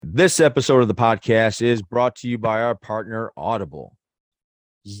This episode of the podcast is brought to you by our partner, Audible.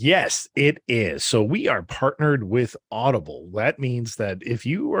 Yes, it is. So we are partnered with Audible. That means that if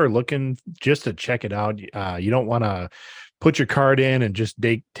you are looking just to check it out, you don't want to put your card in and just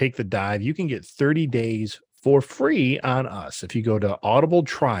take the dive, you can get 30 days for free on us. If you go to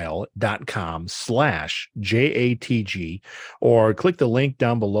audibletrial.com/JATG or click the link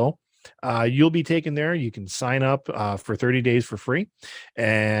down below, you'll be taken there. You can sign up for 30 days for free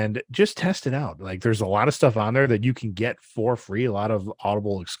and just test it out. Like there's a lot of stuff on there that you can get for free, a lot of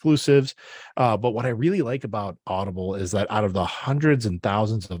Audible exclusives. But what I really like about Audible is that out of the hundreds and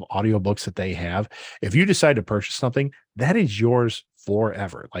thousands of audiobooks that they have, if you decide to purchase something, that is yours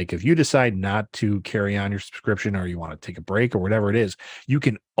forever. Like if you decide not to carry on your subscription or you want to take a break or whatever it is, you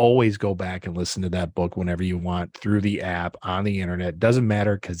can always go back and listen to that book whenever you want through the app on the internet. Doesn't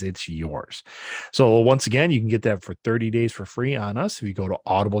matter because it's yours. So once again, you can get that for 30 days for free on us if you go to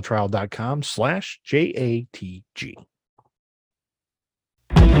audibletrial.com/JATG.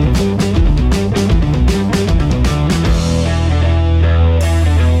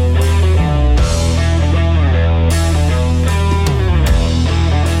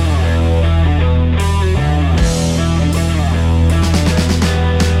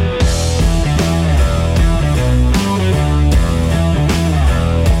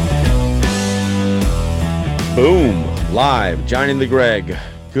 Boom, live, Johnny the Greg.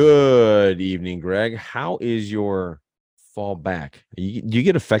 Good evening, Greg. How is your fall back? Do you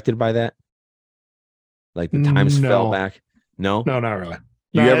get affected by that? Like the times fell back? No, not really.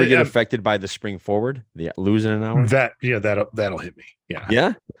 Do you ever get affected by the spring forward? The losing an hour? That'll hit me.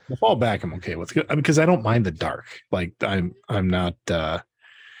 Yeah. The fall back I'm okay with because I don't mind the dark. Like I'm not You're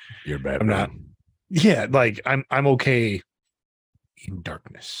bad. I'm not. Yeah, like I'm okay in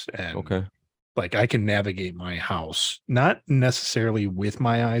darkness and okay. Like I can navigate my house, not necessarily with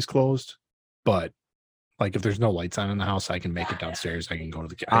my eyes closed, but like if there's no lights on in the house, I can make it downstairs. I can go to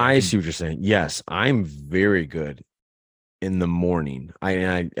the. I see what you're saying. Yes, I'm very good in the morning.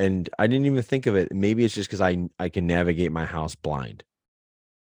 I didn't even think of it. Maybe it's just because I can navigate my house blind.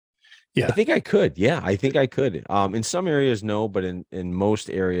 Yeah, I think I could. Yeah, I think I could. In some areas, no, but in most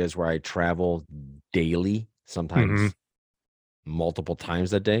areas where I travel daily, sometimes multiple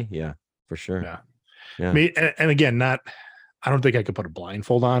times a day, yeah. For sure. Yeah. And again, I don't think I could put a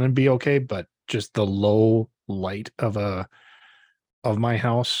blindfold on and be okay, but just the low light of my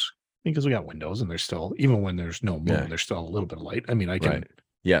house, because we got windows and there's still, even when there's no moon, there's still a little bit of light. I mean, I can,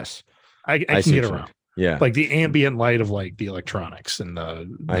 yes, I can get around. Yeah. Like the ambient light of like the electronics and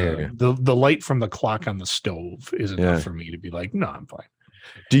the light from the clock on the stove is enough for me to be like, no, I'm fine.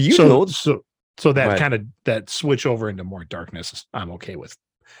 Do you know? So that kind of that switch over into more darkness, I'm okay with.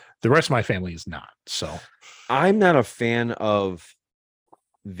 The rest of my family is not. So I'm not a fan of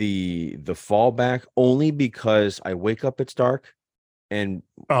the fallback only because I wake up, it's dark. And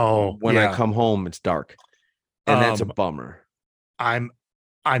when I come home, it's dark. And that's a bummer. I'm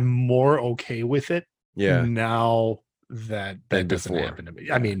more okay with it. Yeah. Now that doesn't happen to me.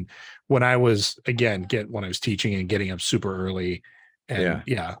 Yeah. I mean, when I was teaching and getting up super early and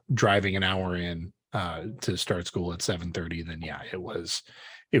driving an hour in to start school at 7:30, then it was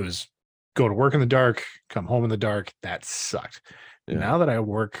go to work in the dark, come home in the dark. That sucked. Yeah. Now that I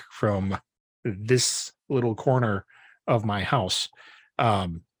work from this little corner of my house,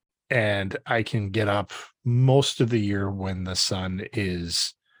 and I can get up most of the year when the sun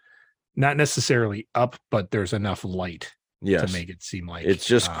is not necessarily up, but there's enough light to make it seem like it's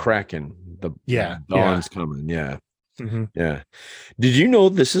just cracking. The dawn's coming. Yeah. Mm-hmm. Yeah. Did you know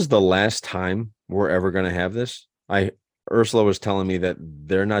this is the last time we're ever going to have this? Ursula was telling me that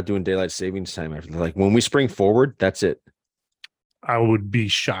they're not doing daylight savings time after. Like when we spring forward, that's it. I would be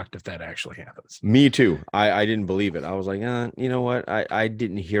shocked if that actually happens. Me too. I didn't believe it. I was like, you know what? I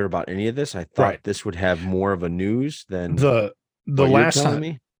didn't hear about any of this. I thought this would have more of a news than the last time.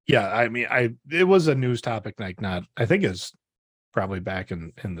 Me. Yeah, I mean, it was a news topic. Like I think it's probably back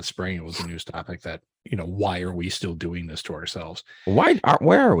in the spring. It was a news topic that why are we still doing this to ourselves? Where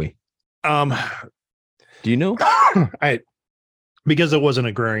are we? Do you know? Because it was an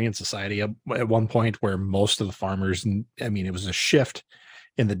agrarian society at one point where most of the farmers, I mean, it was a shift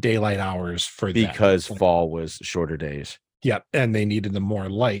in the daylight hours because fall was shorter days. Yep. And they needed the more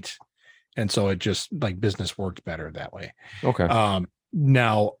light. And so it just like business worked better that way. Okay.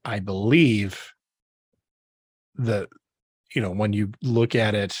 Now I believe that, when you look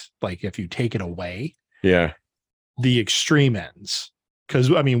at it, like if you take it away, the extreme ends,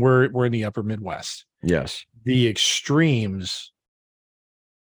 because I mean, we're in the upper Midwest. Yes. The extremes,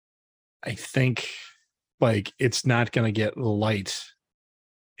 I think, like it's not going to get light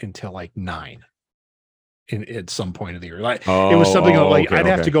until like 9 at some point of the year. Like it was Oh, something like okay, I'd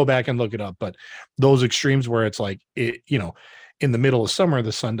have okay. to go back and look it up, but those extremes where it's like it, in the middle of summer,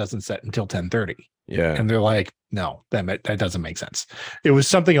 the sun doesn't set until 10:30. Yeah. And they're like, no, that doesn't make sense. It was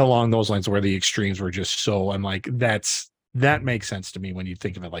something along those lines where the extremes were just so, I'm like, that makes sense to me when you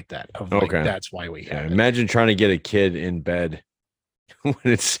think of it like that. Of like, Okay. that's why we Yeah. have it. Imagine trying to get a kid in bed when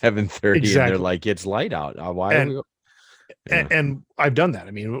it's 7:30 and they're Exactly. like, it's light out. Why do we go? Yeah. And I've done that.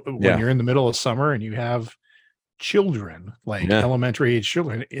 I mean, when Yeah. you're in the middle of summer and you have children, like Yeah. elementary age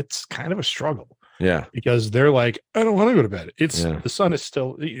children, it's kind of a struggle Yeah. because they're like, I don't want to go to bed. It's Yeah. the sun is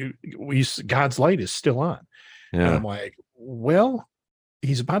still, God's light is still on. And Yeah. I'm like, well,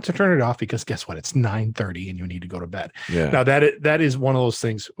 he's about to turn it off because guess what? It's 9:30 and you need to go to bed. Yeah. Now that is one of those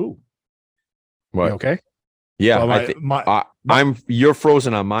things. Ooh, What? you okay? Yeah. Well, you're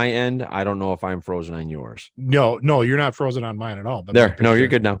frozen on my end. I don't know if I'm frozen on yours. no, you're not frozen on mine at all. But There. No, you're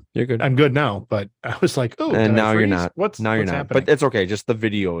good now. You're good. I'm good now, but I was like, oh, And did I now you're freeze? not. What's Now you're not. happening? But it's okay. Just the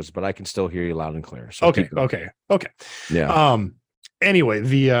videos, but I can still hear you loud and clear. So Okay. keep going. Okay. Yeah. Anyway,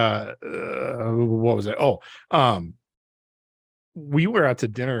 the what was it? We were out to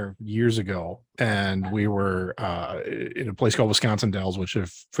dinner years ago and we were in a place called Wisconsin Dells, which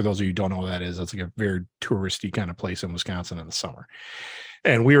for those of you who don't know what that is, that's like a very touristy kind of place in Wisconsin in the summer.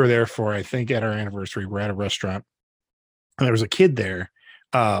 And we were there for, I think at our anniversary, we're at a restaurant and there was a kid there.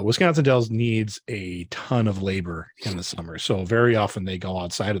 Wisconsin Dells needs a ton of labor in the summer. So very often they go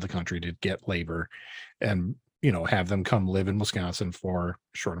outside of the country to get labor and, have them come live in Wisconsin for a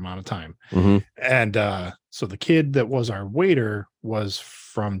short amount of time. Mm-hmm. And so the kid that was our waiter was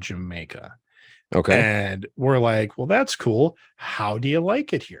from Jamaica. Okay. And we're like, well, that's cool. How do you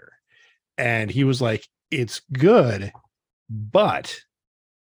like it here? And he was like, it's good, but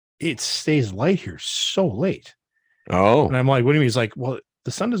it stays light here so late. Oh. And I'm like, what do you mean? He's like, well,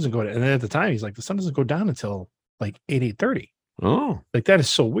 the sun doesn't go down. And then at the time, he's like, the sun doesn't go down until like 8:30. Oh. Like, that is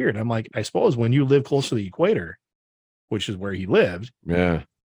so weird. I'm like, I suppose when you live close to the equator, which is where he lived, Yeah.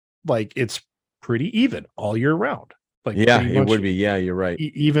 like it's pretty even all year round. Like, yeah, it would be. Yeah, you're right.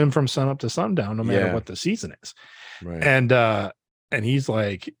 Even from sun up to sundown, no matter what the season is. Right. And he's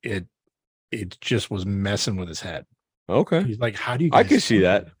like, it just was messing with his head. Okay. He's like, how do you I can see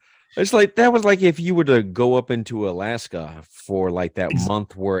that. It's like that was like if you were to go up into Alaska for like that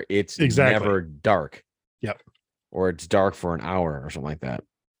month where it's never dark. Yep. Or it's dark for an hour or something like that.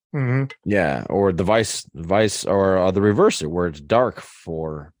 Mm-hmm. Yeah. Or the vice or the reverse, where it's dark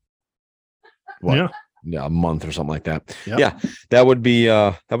for a month or something like that. Yep. Yeah. That would be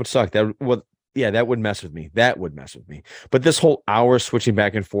that would suck. That would mess with me. That would mess with me. But this whole hour switching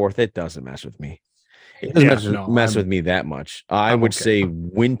back and forth, it doesn't mess with me. It doesn't mess with me that much. I would say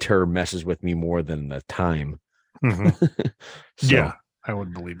winter messes with me more than the time. Mm-hmm. Yeah, I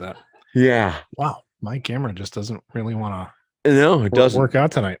would believe that. Yeah. Wow. My camera just doesn't really want to. No, it doesn't work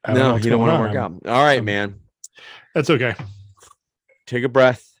out tonight. No, you don't want to work out. All right, man. That's okay. Take a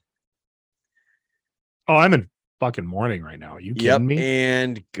breath. Oh, I'm in fucking mourning right now. Are you kidding me?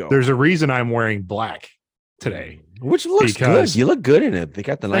 And go. There's a reason I'm wearing black today. Which looks good. You look good in it. They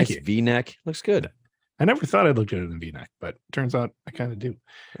got the nice V-neck. Looks good. I never thought I'd look good in a V-neck, but turns out I kind of do.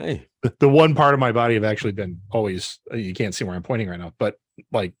 Hey. The one part of my body I've actually been always, you can't see where I'm pointing right now, but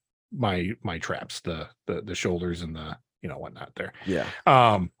like my traps, the shoulders and the, whatnot there. Yeah.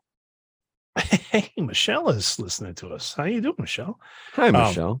 Hey, Michelle is listening to us. How you doing, Michelle? Hi,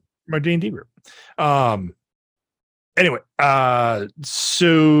 Michelle. My D&D group. Anyway,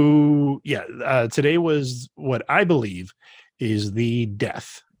 so yeah, today was what I believe is the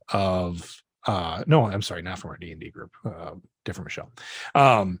death of no, I'm sorry, not from our D&D group, different Michelle.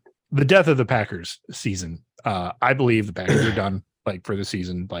 The death of the Packers season. I believe the Packers are done, like, for the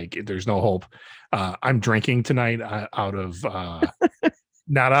season. Like, there's no hope. I'm drinking tonight out of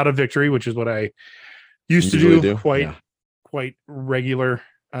not out of victory, which is what I used to do quite regular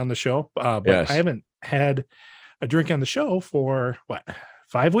on the show. But I haven't had a drink on the show for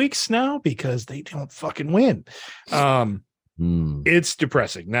 5 weeks now because they don't fucking win. It's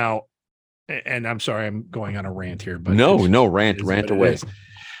depressing now. And I'm sorry, I'm going on a rant here, but no rant away.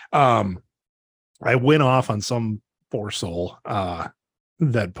 I went off on some poor soul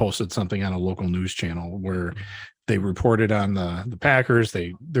that posted something on a local news channel where they reported on the Packers.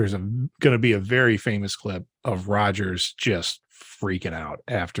 There's going to be a very famous clip of Rodgers just freaking out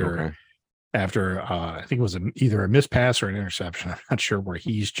after I think it was either a miss pass or an interception. I'm not sure, where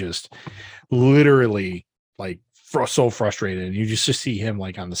he's just literally like so frustrated, and you just see him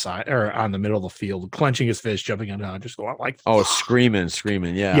like on the side or on the middle of the field, clenching his fist, jumping on, just going like,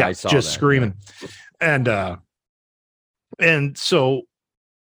 screaming. Yeah, I saw just that. screaming. Yeah. And so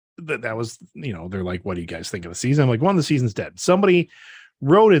that was, they're like, what do you guys think of the season? I'm like, one, the season's dead. Somebody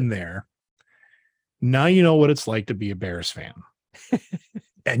wrote in there, now you know what it's like to be a Bears fan.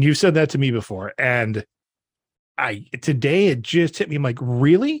 And you've said that to me before. And today it just hit me. I'm like,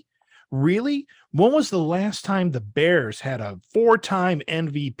 really? Really? When was the last time the Bears had a 4-time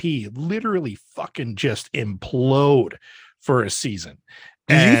MVP literally fucking just implode for a season?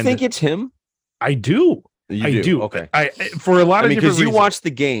 Do you think it's him? I do. I do. Okay. For a lot of different because you reasons. watch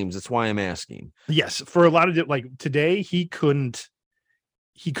the games. That's why I'm asking. Yes. For a lot of like today, he couldn't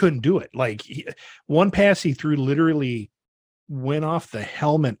do it. Like one pass he threw literally went off the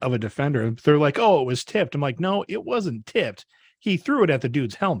helmet of a defender. They're like, oh, it was tipped. I'm like, no, it wasn't tipped. He threw it at the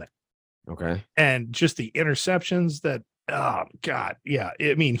dude's helmet. Okay. And just the interceptions that, oh God. Yeah.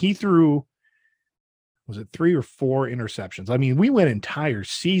 I mean, he threw, was it 3 or 4 interceptions? I mean, we went entire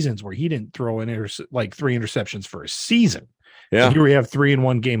seasons where he didn't throw in like 3 interceptions for a season. Yeah. And here we have 3 in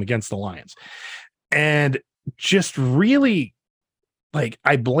 1 game against the Lions. And just really, like,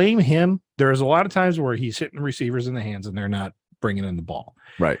 I blame him. There's a lot of times where he's hitting receivers in the hands and they're not bringing in the ball.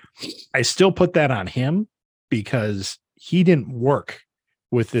 Right. I still put that on him because he didn't work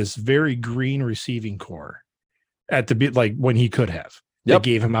with this very green receiving core at the bit, like when he could have. Yep.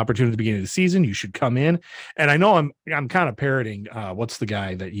 They gave him opportunity at the beginning of the season. You should come in. And I know I'm kind of parroting. What's the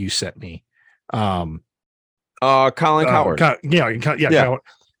guy that you sent me? Colin Cowherd. Cowherd.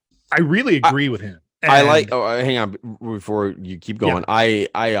 I really agree with him. And I like. Oh, hang on before you keep going. Yeah.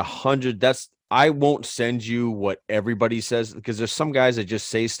 I 100. I won't send you what everybody says because there's some guys that just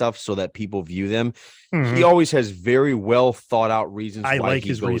say stuff so that people view them. Mm-hmm. He always has very well thought out reasons. I like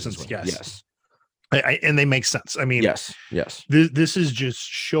his reasons. Yes. And they make sense. I mean, yes. This is just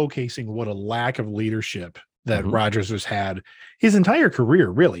showcasing what a lack of leadership that Rodgers has had his entire career.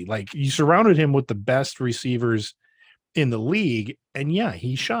 Really, like you surrounded him with the best receivers in the league, and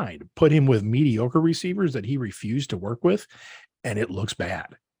he shined. Put him with mediocre receivers that he refused to work with, and it looks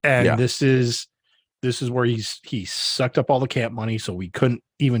bad. And this is where he sucked up all the cap money, so we couldn't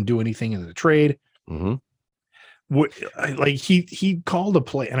even do anything in the trade. Mm-hmm. Like he called a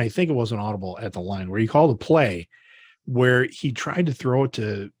play, and I think it was an audible at the line where he called a play where he tried to throw it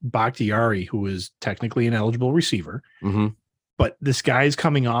to Bakhtiari, who is technically an eligible receiver. Mm-hmm. But this guy's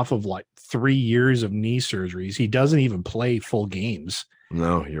coming off of like 3 years of knee surgeries. He doesn't even play full games.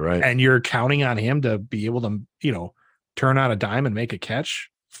 No, you're right. And you're counting on him to be able to, turn on a dime and make a catch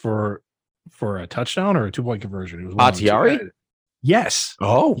for a touchdown or a 2-point conversion. It was Bakhtiari? Yes.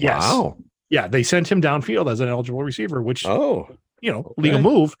 Oh, yes. Wow. Yeah, they sent him downfield as an eligible receiver, which, legal okay.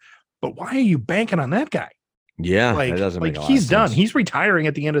 move. But why are you banking on that guy? Yeah, like, that doesn't make a lot he's of done. sense. He's retiring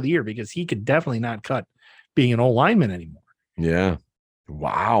at the end of the year because he could definitely not cut being an old lineman anymore. Yeah.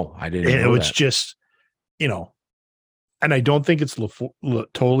 Wow. I didn't know it was just, and I don't think it's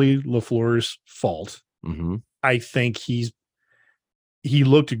totally LaFleur's fault. Mm-hmm. I think he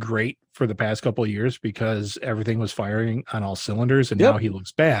looked great for the past couple of years because everything was firing on all cylinders, and now he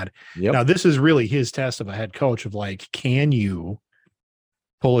looks bad. Yep. Now this is really his test of a head coach of like, can you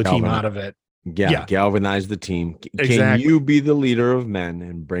pull a team out of it? Yeah, galvanize the team. Exactly. Can you be the leader of men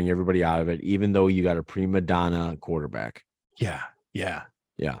and bring everybody out of it, even though you got a prima donna quarterback? Yeah.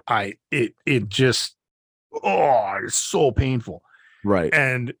 It just, it's so painful. Right.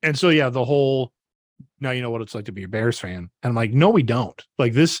 And so, the whole, now you know what it's like to be a Bears fan. And I'm like, no, we don't.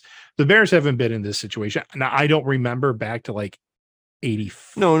 Like the Bears haven't been in this situation. Now, I don't remember back to like 80.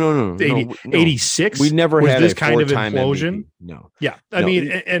 No. 86. We never had this a kind of MVP. implosion. No. Yeah. I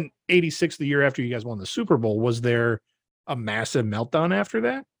mean, and 86, the year after you guys won the Super Bowl, was there a massive meltdown after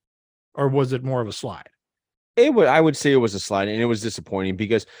that? Or was it more of a slide? I would say it was a slide, and it was disappointing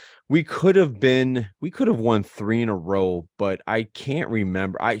because we could have won 3 in a row, but I can't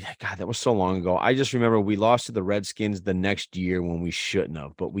remember. God, that was so long ago. I just remember we lost to the Redskins the next year when we shouldn't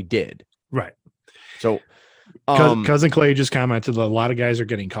have, but we did. Right. So Cousin Clay just commented that a lot of guys are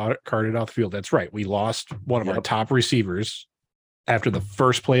getting carted off the field. That's right. We lost one of our top receivers after the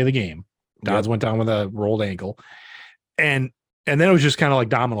first play of the game. Dodds went down with a rolled ankle. And then it was just kind of like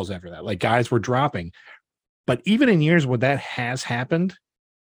dominoes after that. Like guys were dropping. But even in years when that has happened,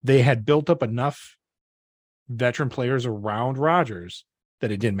 they had built up enough veteran players around Rodgers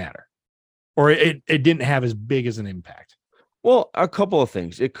that it didn't matter, or it didn't have as big as an impact. Well, a couple of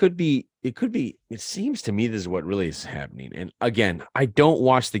things. It seems to me this is what really is happening. And again, I don't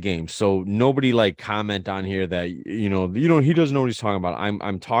watch the game, so nobody like comment on here that, he doesn't know what he's talking about.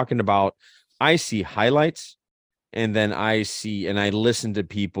 I'm talking about, I see highlights. And then I see and I listen to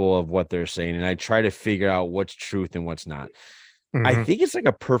people of what they're saying, and I try to figure out what's truth and what's not. Mm-hmm. I think it's like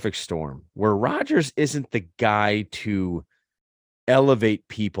a perfect storm where Rodgers isn't the guy to elevate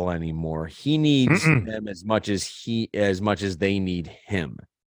people anymore. He needs Mm-mm. them as much as they need him.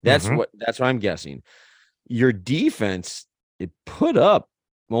 That's Mhm. what I'm guessing. Your defense, it put up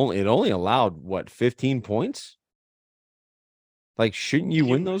it only allowed what 15 points? Like, shouldn't you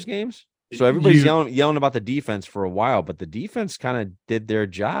win those games? So everybody's You yelling about the defense for a while, but the defense kind of did their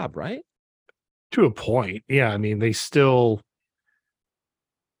job, right? to a point. Yeah, I mean, they still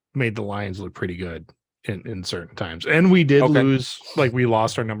made the Lions look pretty good in certain times. And we did Okay. lose, like we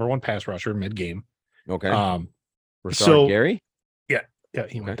lost our number one pass rusher mid-game. Okay. Um Rashard so Gary? yeah, he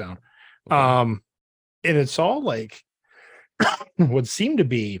Okay. went down. Okay. And it's all like what seemed to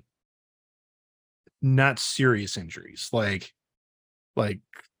be not serious injuries. Like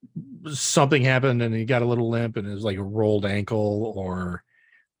something happened and he got a little limp and it was like a rolled ankle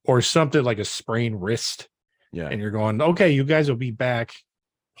or something like a sprained wrist. Yeah. And you're going, okay, you guys will be back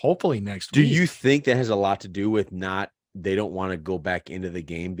hopefully next Do week. you think that has a lot to do with they don't want to go back into the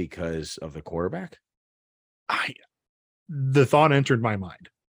game because of the quarterback? The thought entered my mind.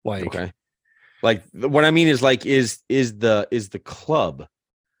 Like, okay. Like what I mean is like, is the club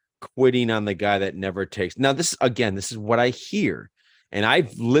quitting on the guy that never takes. Now, this is what I hear. And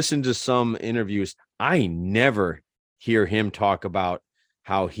I've listened to some interviews. I never hear him talk about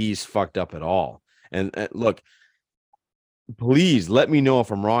how he's fucked up at all. And look, please let me know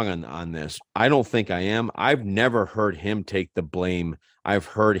if I'm wrong on this. I don't think I am. I've never heard him take the blame. I've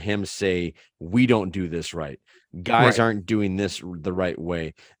heard him say, we don't do this right. Guys aren't doing this the right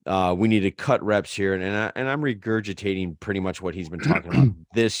way. We need to cut reps here. And I'm regurgitating pretty much what he's been talking about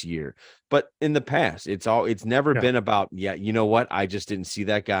this year. But in the past, it's never been about, you know what? I just didn't see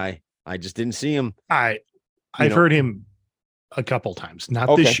that guy. I just didn't see him. I've heard him a couple times,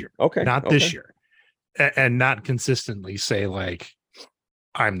 not this year. Not this year. And not consistently say like,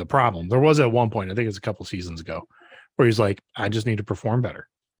 I'm the problem. There was at one point, I think it's a couple seasons ago, where he's like, I just need to perform better.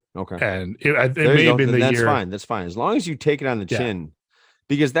 Okay. And it may have been that's fine. That's fine. As long as you take it on the chin,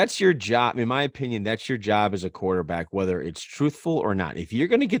 because that's your job. In my opinion, that's your job as a quarterback, whether it's truthful or not. If you're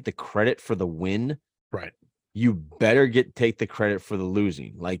going to get the credit for the win, right, you better take the credit for the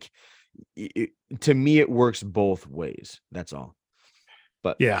losing. Like, to me, it works both ways. That's all.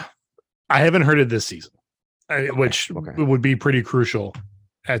 But yeah, I haven't heard it this season, which would be pretty crucial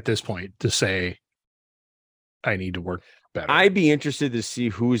at this point to say, I need to work better. I'd be interested to see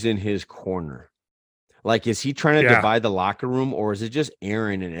who's in his corner. Like, is he trying to divide the locker room, or is it just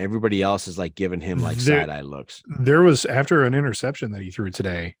Aaron and everybody else is like giving him like side eye looks? There was, after an interception that he threw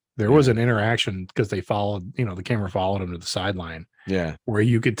today, there was an interaction because they followed, the camera followed him to the sideline. Yeah. Where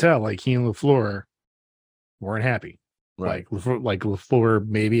you could tell like he and LaFleur weren't happy. Right. Like LaFleur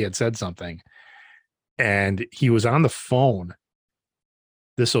maybe had said something and he was on the phone.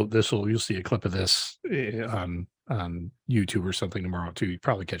 You'll see a clip of this on YouTube or something tomorrow too. You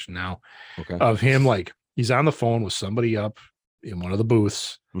probably catch it now. Okay. Of him, like he's on the phone with somebody up in one of the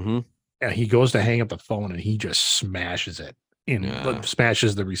booths, and he goes to hang up the phone and he just smashes it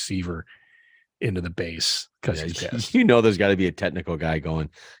smashes the receiver into the base because he's pissed. There's got to be a technical guy going,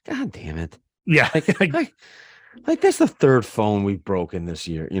 God damn it. Yeah. Like that's the third phone we've broken this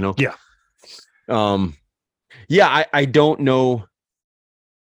year, Yeah. I don't know.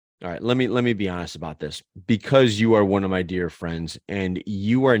 All right, let me be honest about this, because you are one of my dear friends and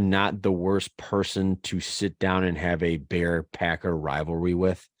you are not the worst person to sit down and have a Bear Packer rivalry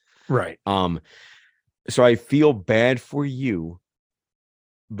with. Right. So I feel bad for you,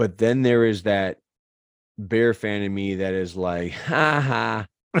 but then there is that Bear fan in me that is like, ha ha,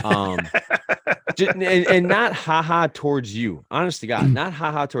 and not haha towards you, honest to God, not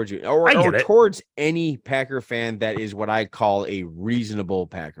haha towards you, or towards any Packer fan that is what I call a reasonable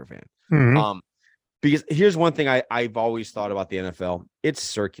Packer fan. Mm-hmm. Because here's one thing I've always thought about the NFL: it's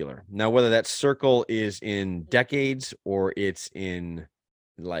circular. Now, whether that circle is in decades or it's in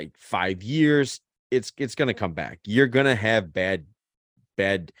like 5 years, it's gonna come back. You're gonna have bad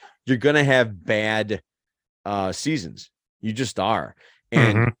seasons. You just are,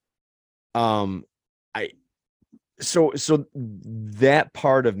 and so that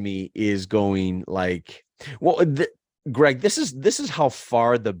part of me is going like, well, Greg, this is how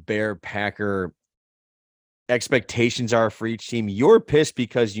far the Bear Packer expectations are for each team. You're pissed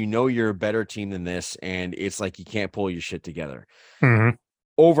because you're a better team than this, and it's like you can't pull your shit together. Mm-hmm.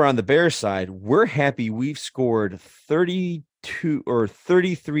 Over on the Bears side, we're happy we've scored 32 or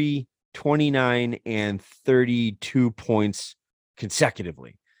 33, 29, and 32 points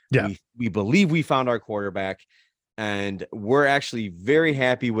consecutively. Yeah. We believe we found our quarterback, and we're actually very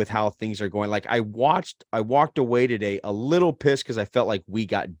happy with how things are going. Like I walked away today a little pissed because I felt like we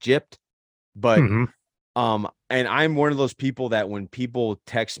got gypped, but And I'm one of those people that when people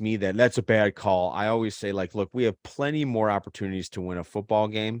text me that that's a bad call, I always say, like, look, we have plenty more opportunities to win a football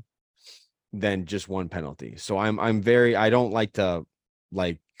game than just one penalty. So I'm very, I don't like to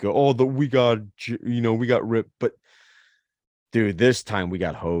like go, oh, we got, we got ripped, but dude, this time we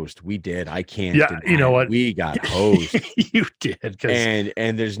got hosed. We did. I can't Yeah, you deny know it. what? We got hosed. You did, because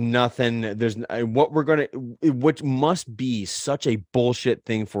And there's nothing, what we're gonna, which must be such a bullshit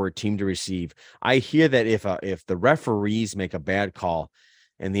thing for a team to receive. I hear that if the referees make a bad call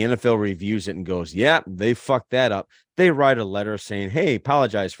and the NFL reviews it and goes, yeah, they fucked that up, they write a letter saying, hey,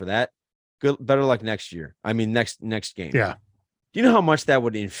 apologize for that. Good, better luck next year. I mean, next game. yeah. Do you know how much that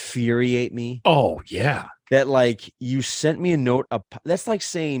would infuriate me? Oh yeah. That like you sent me a note of, that's like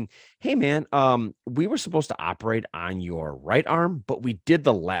saying, hey man, we were supposed to operate on your right arm, but we did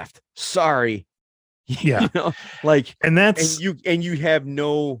the left. Sorry. Yeah. Like, And that's you have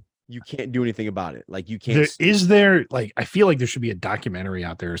no, you can't do anything about it. Like you can't. there like, I feel like there should be a documentary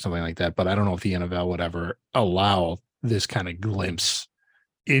out there or something like that, but I don't know if the NFL would ever allow this kind of glimpse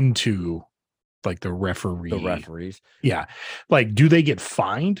into like the referees. Yeah. Like, do they get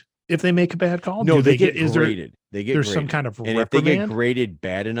fined if they make a bad call? No, do they get graded. There's some kind of and reprimand? if they get graded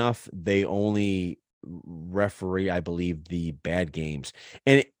bad enough, they only referee, I believe, the bad games.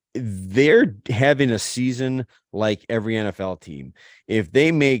 And they're having a season like every NFL team. If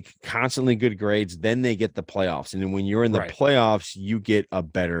they make constantly good grades, then they get the playoffs. And then when you're in the playoffs, you get a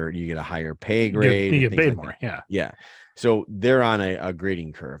higher pay grade. You get paid like more. That. Yeah. Yeah. So they're on a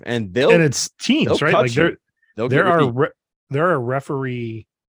grading curve, and it's teams, right? Like there are referee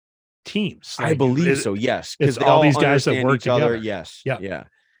teams. Like, I believe so. Yes. Because all these guys that work together. Yes. Yeah.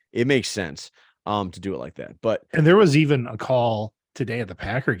 It makes sense to do it like that. And there was even a call today at the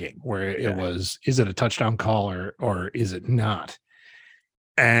Packer game where it was, is it a touchdown call or is it not?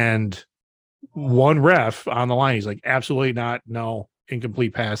 And one ref on the line, he's like, absolutely not. No,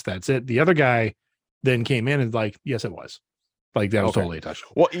 incomplete pass. That's it. The other guy then came in and like, yes, it was. Like that was totally a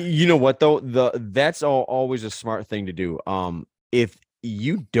touchdown. Well, you know what though? That's always a smart thing to do. If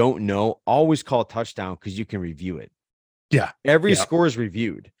you don't know, always call a touchdown because you can review it. Yeah. Every score is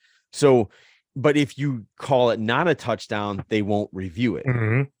reviewed. So, but if you call it not a touchdown, they won't review it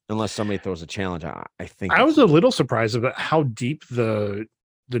unless somebody throws a challenge. I think I was a little surprised about how deep the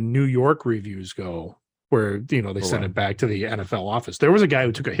New York reviews go, where they send it back to the NFL office. There was a guy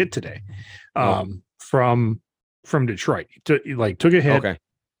who took a hit today, from Detroit. Took a hit,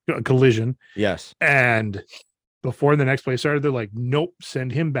 a collision. Yes, and before the next play started, they're like, nope,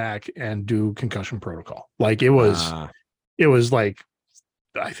 send him back and do concussion protocol. Like it was like,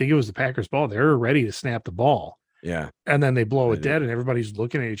 I think it was the Packers ball. They were ready to snap the ball. Yeah. And then they blow it dead and everybody's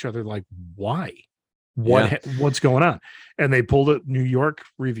looking at each other like, why? What's going on? And they pulled it. New York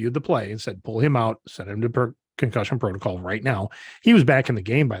reviewed the play and said, pull him out, send him to concussion protocol right now. He was back in the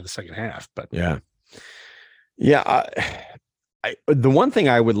game by the second half, but yeah. The one thing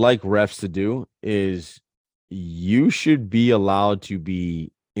I would like refs to do is you should be allowed to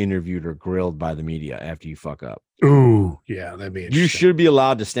be interviewed or grilled by the media after you fuck up. Ooh, yeah, that'd be interesting. You should be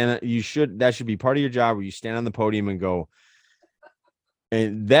allowed to stand. That should be part of your job where you stand on the podium and go.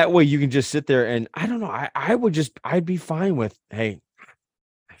 And that way you can just sit there and I don't know. I'd be fine with, hey,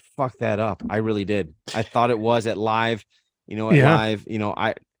 I fucked that up. I really did. I thought it was at live, live,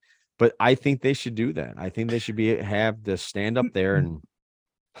 but I think they should do that. I think they should have the stand up there. And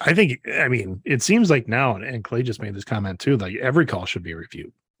I mean, it seems like now, and Clay just made this comment too, like every call should be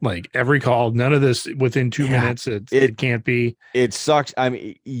reviewed. Like every call, none of this within 2 minutes. It can't be. It sucks. I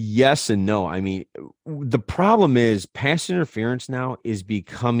mean, yes and no. I mean, the problem is pass interference now is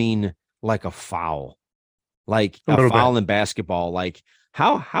becoming like a foul, like a foul in basketball. Like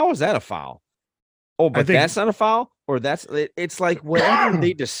how is that a foul? Oh, but that's not a foul, or it's like whatever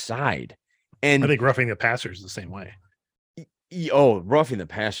they decide. And I think roughing the passer is the same way. Oh, roughing the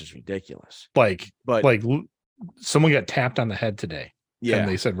passer is ridiculous. But someone got tapped on the head today. Yeah. And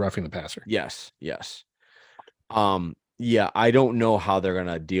they said roughing the passer. Yes. I don't know how they're going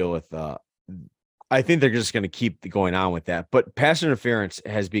to deal with I think they're just going to keep going on with that. But pass interference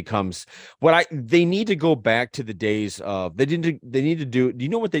has become they need to go back to the days of they need to do. Do you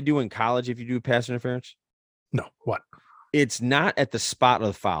know what they do in college if you do pass interference? No. What? It's not at the spot of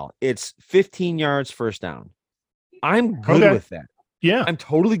the foul. It's 15 yards first down. I'm good with that. Yeah. I'm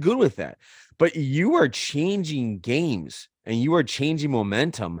totally good with that. But you are changing games and you are changing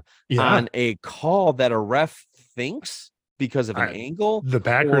momentum on a call that a ref thinks because of an angle. The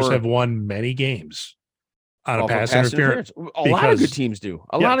Packers have won many games on a pass interference. A lot of good teams do.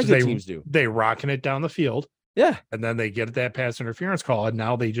 Teams do. They rocking it down the field. Yeah. And then they get that pass interference call. And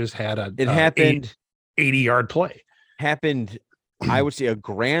now they just had it happened. 80-yard play. Happened, I would say, a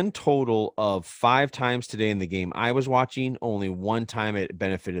grand total of 5 times today in the game I was watching. Only one time it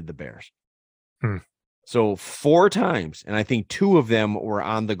benefited the Bears. So 4 times, and I think 2 of them were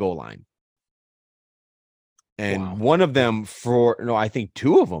on the goal line. And one of them I think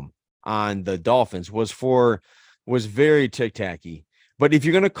 2 of them on the Dolphins was very tic-tacky. But if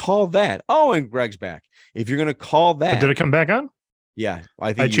you're going to call that, and Greg's back. If you're going to call that. But did it come back on? Yeah.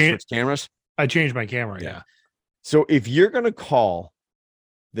 I think you switched cameras. I changed my camera. Yeah. So if you're going to call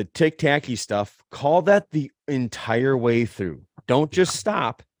the tic-tacky stuff, call that the entire way through. Don't just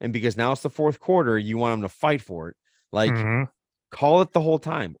stop. And because now it's the 4th quarter, you want them to fight for it. Like, call it the whole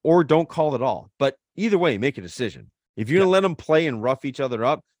time, or don't call it all. But either way, make a decision. If you're going to let them play and rough each other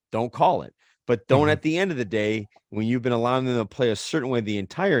up, don't call it. But don't at the end of the day, when you've been allowing them to play a certain way the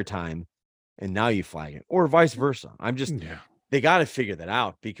entire time, and now you flag it, or vice versa. They got to figure that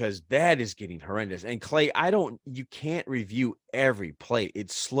out, because that is getting horrendous. And Clay, you can't review every play.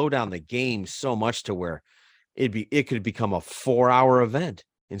 It slowed down the game so much to where it could become a 4-hour event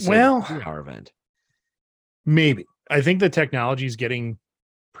instead of a 2-hour event. Maybe. I think the technology is getting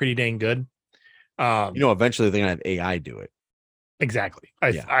pretty dang good. Eventually they're gonna have AI do it. Exactly.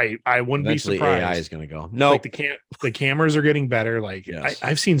 I wouldn't be surprised. AI is gonna go. No, like the cameras are getting better. Like,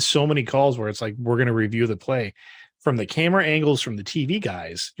 I've seen so many calls where it's like, we're gonna review the play from the camera angles from the TV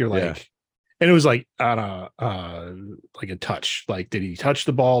guys. You're like, and it was like on like a touch. Like, did he touch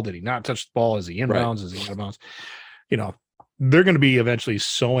the ball? Did he not touch the ball? Is he inbounds? Is he out of bounds? They're going to be eventually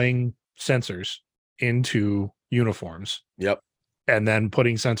sewing sensors into uniforms. Yep. And then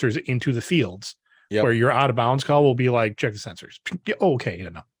putting sensors into the fields. Yep. Where your out of bounds call will be like, check the sensors. Okay,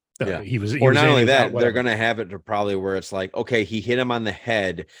 he was. Or not only that, they're going to have it to probably where it's like, okay, he hit him on the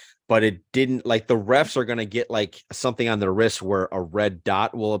head, but it didn't. Like, the refs are going to get like something on their wrist where a red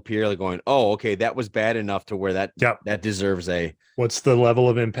dot will appear, like going, oh, okay, that was bad enough to where that deserves a. What's the level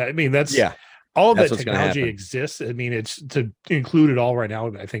of impact? I mean, that's all of that technology exists. I mean, it's to include it all right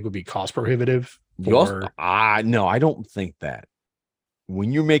now, I think would be cost prohibitive. No, I don't think that.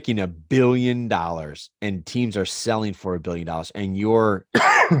 When you're making $1 billion and teams are selling for $1 billion and you're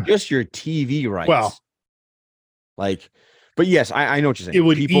just your TV rights, but yes, I know what you're saying. It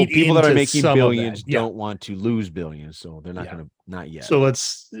would people that are making billions don't want to lose billions, so they're not going to, not yet. So but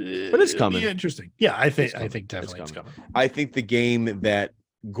it's coming. Interesting. Yeah, I think definitely it's coming. I think the game that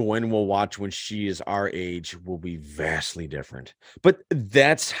Gwen will watch when she is our age will be vastly different, but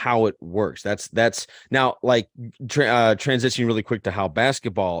that's how it works. That's now, like, transitioning really quick to how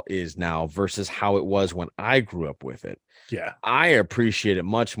basketball is now versus how it was when I grew up with it. Yeah. I appreciate it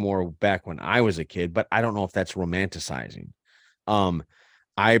much more back when I was a kid, but I don't know if that's romanticizing.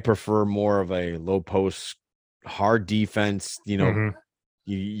 I prefer more of a low post, hard defense. You're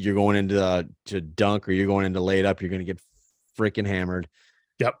going into to dunk, or you're going into laid up, you're going to get freaking hammered.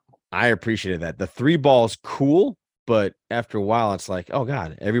 Yep. I appreciated that. The 3 ball's cool, but after a while, it's like, oh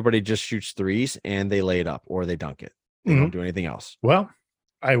God, everybody just shoots threes and they lay it up or they dunk it. They don't do anything else. Well,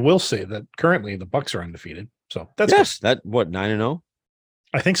 I will say that currently the Bucks are undefeated. So that's that what, 9-0?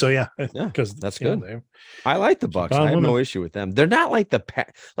 I think so. Yeah. Because that's good. I like the Bucks. I have no issue with them. They're not like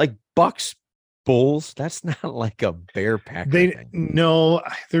like Bucks Bulls. That's not like a Bear Packer thing. No,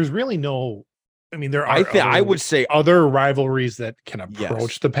 there's really no. I mean, there are. I would say other rivalries that can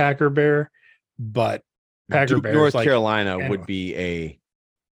approach the Packer Bear, but Packer Duke, Bears, North Carolina would be a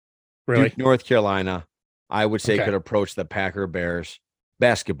Duke, North Carolina. I would say could approach the Packer Bears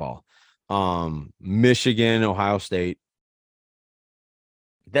basketball. Michigan, Ohio State.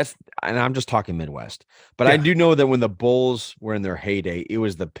 And I'm just talking Midwest, but I do know that when the Bulls were in their heyday, it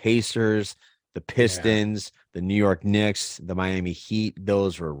was the Pacers, the Pistons, the New York Knicks, the Miami Heat.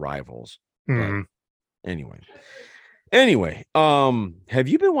 Those were rivals. But anyway, have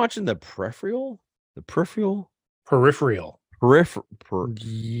you been watching the Peripheral?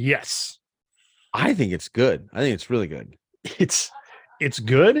 Yes. I think it's good. I think it's really good. It's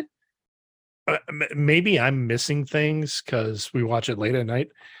good. Maybe I'm missing things because we watch it late at night.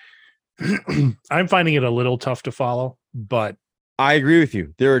 I'm finding it a little tough to follow, but I agree with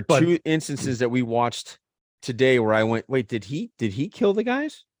you. There are 2 instances that we watched today where I went, wait, did he kill the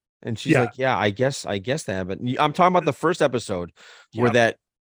guys? And she's like, yeah, I guess that. But I'm talking about the first episode where that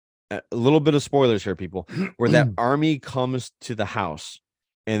a little bit of spoilers here, people, where that army comes to the house,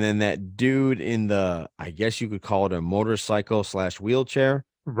 and then that dude in the, I guess you could call it a motorcycle / wheelchair.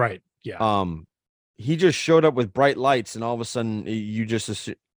 Right. Yeah. He just showed up with bright lights, and all of a sudden you just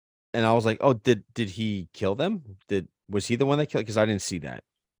assume, and I was like, oh, did he kill them? Was he the one that killed? Because I didn't see that.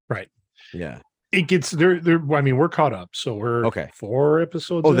 Right. Yeah. it gets there. I mean, we're caught up, so we're Okay. 4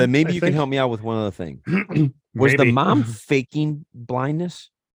 episodes. Oh, in, then maybe I you think. can help me out with one other thing. Was the Maybe. mom faking blindness?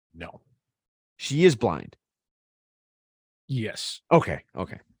 No. She is blind. Yes. Okay.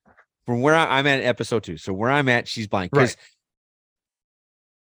 From where I'm at episode 2. So where I'm at, she's blind. Because Right.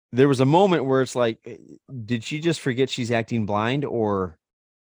 there was a moment where it's like, did she just forget she's acting blind, or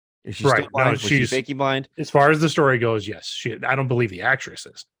is she Right. still blind? No, Was she she's faking blind? as far as the story goes. Yes, she. I don't believe the actress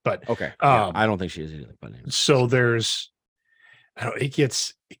is, but Okay. Yeah, I don't think she is either. But so there's. I don't.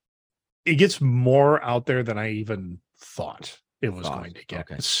 It gets more out there than I even thought it was going to get.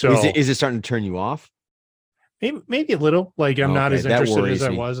 Okay. So is it starting to turn you off? maybe a little. Like I'm not as interested as I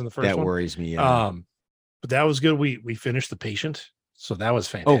me. was in the first That one. worries me. Yeah. But that was good. We finished The Patient, so that was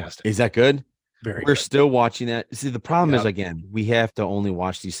Oh, fantastic. is that good? Very We're good. still watching that. See, the problem is, Yep. again, we have to only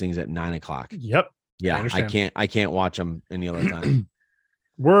watch these things at 9:00. Yep. Yeah, I can't watch them any other time.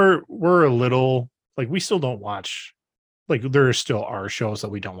 We're a little like we still don't watch. Like there still are shows that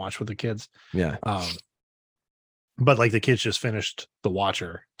we don't watch with the kids. Yeah. But like the kids just finished The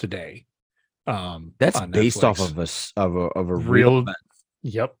Watcher today. That's based off of a real event.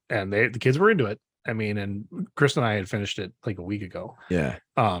 Yep. And the kids were into it. I mean, and Chris and I had finished it like a week ago. Yeah.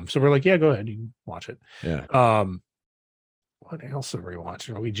 So we're like, yeah, go ahead, you can watch it. Yeah. What else are we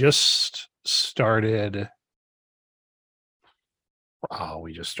watching? We just started. Oh,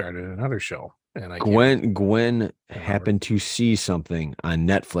 we just started another show. And Gwen happened to see something on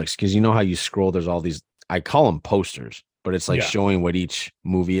Netflix, because you know how you scroll, there's all these, I call them posters, but it's like showing what each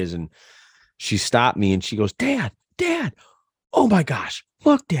movie is. And she stopped me and she goes, Dad, oh my gosh,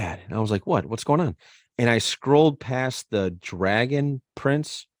 look, Dad. And I was like, what's going on? And I scrolled past the Dragon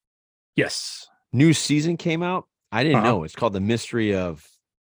Prince. Yes. New season came out. I didn't know. It's called The Mystery of.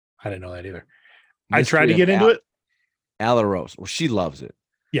 I didn't know that either. I tried to get into it. Alaros. Well, she loves it.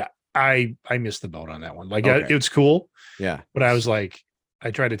 Yeah. I missed the boat on that one. Like it's cool. Yeah. But I was like,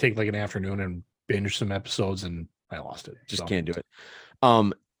 I tried to take like an afternoon and binge some episodes and I lost it. Just can't do it.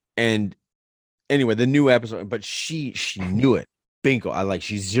 And anyway, the new episode, but she knew it. Bingo.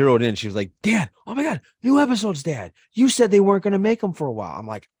 She zeroed in. She was like, Dad, oh my God, new episodes, Dad. You said they weren't going to make them for a while. I'm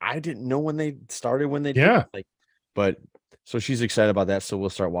like, I didn't know when they started, when they did. But so she's excited about that. So we'll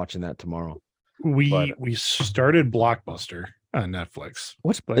start watching that tomorrow. We started Blockbuster on Netflix.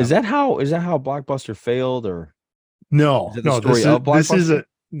 Is that how Blockbuster failed, or no? This is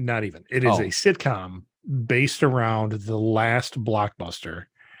not even. It is a sitcom based around the last Blockbuster,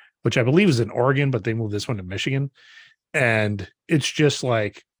 which I believe is in Oregon, but they moved this one to Michigan. And it's just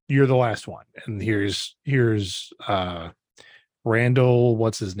like, you're the last one. And here's Randall,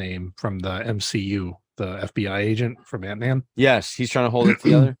 what's his name from the MCU, the FBI agent from Ant-Man. Yes, he's trying to hold it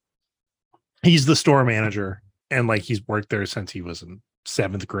together. He's the store manager, and like he's worked there since he was in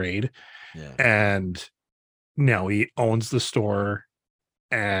 7th grade. Yeah. And now he owns the store,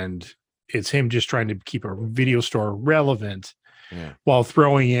 and it's him just trying to keep a video store relevant while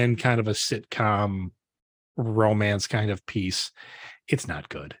throwing in kind of a sitcom romance kind of piece. It's not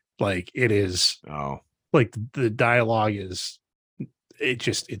good. Like it is. Oh, like the dialogue is.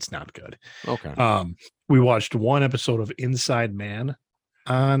 It's not good. Okay. We watched one episode of Inside Man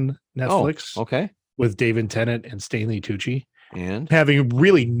on Netflix. Oh, okay. With David Tennant and Stanley Tucci, and having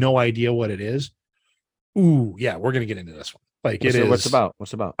really no idea what it is. Ooh, yeah, we're gonna get into this one. Like it is. What's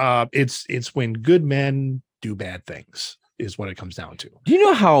about? It's when good men do bad things is what it comes down to. Do you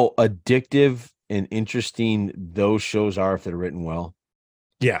know how addictive and interesting those shows are if they're written well?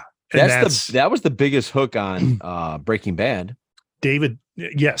 Yeah. That was the biggest hook on Breaking Bad. David,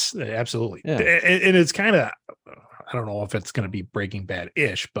 yes, absolutely. Yeah. And it's kind of, I don't know if it's going to be Breaking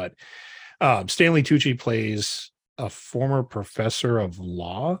Bad-ish, but Stanley Tucci plays a former professor of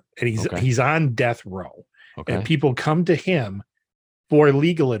law, and he's on death row. Okay. And people come to him for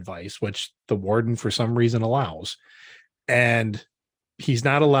legal advice, which the warden for some reason allows. And he's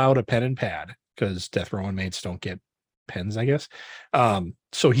not allowed a pen and pad because death row inmates don't get pens, I guess.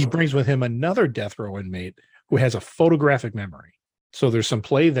 So he brings with him another death row inmate who has a photographic memory. So there's some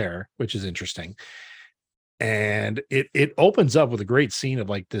play there, which is interesting. And it opens up with a great scene of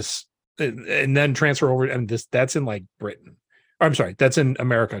like this, and then transfer over. And that's in like Britain. I'm sorry, that's in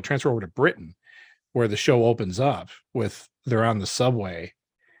America. Transfer over to Britain, where the show opens up with they're on the subway,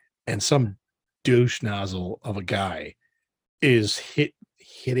 and some douche nozzle of a guy is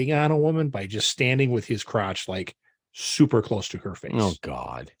hitting on a woman by just standing with his crotch like super close to her face. Oh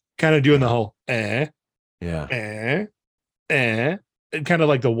God. Kind of doing the whole and kind of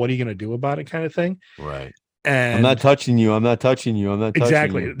like the what are you gonna do about it kind of thing. Right. And I'm not touching you. I'm not touching you. I'm not touching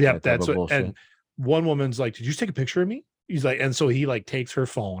exactly. you. Yeah, that's what. And one woman's like, "Did you take a picture of me?" He's like, and so he like takes her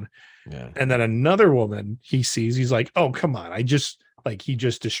phone, Yeah. and then another woman he sees, he's like, oh, come on. He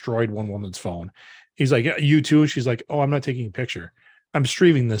just destroyed one woman's phone. He's like, you too? She's like, oh, I'm not taking a picture. I'm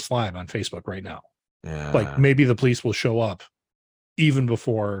streaming this live on Facebook right now. Like Yeah. maybe the police will show up even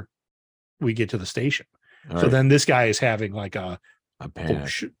before we get to the station. All So right. then this guy is having like A oh panic.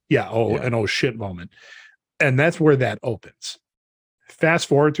 shit, yeah, Yeah. an oh shit moment. And that's where that opens. Fast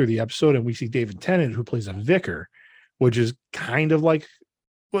forward through the episode, and we see David Tennant, who plays a vicar, which is kind of like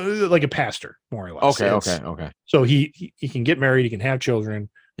a pastor, more or less. Okay. So he can get married, he can have children,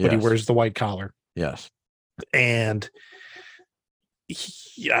 but he Yes. wears the white collar. Yes. And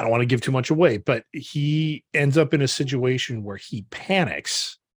I don't want to give too much away, but he ends up in a situation where he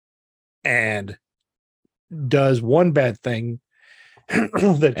panics and does one bad thing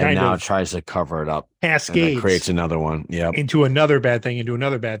that And kind now of tries to cover it up. And that cascades creates another one. Yep. into another bad thing, into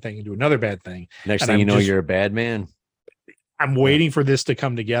another bad thing, into another bad thing. Next And thing I'm you know, just- you're a bad man. I'm waiting for this to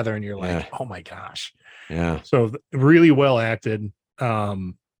come together, and you're like, Yeah. oh my gosh. Yeah. So really well acted.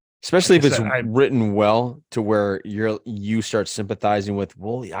 Especially Like if I it's said, written well to where you start sympathizing with,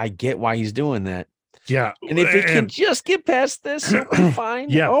 well, I get why he's doing that. Yeah. And if it can just get past this, he'll be fine.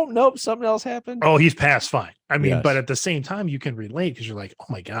 Yeah. Oh, nope, something else happened. Oh, he's past fine. I mean, Yes. but at the same time, you can relate because you're like, oh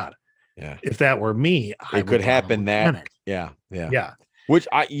my God, Yeah. if that were me, I It could would happen probably that. panic. Yeah. Yeah. Which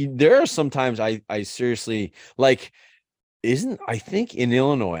there are sometimes I seriously like, I think in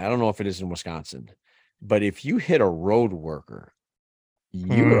Illinois, I don't know if it is in Wisconsin, but if you hit a road worker,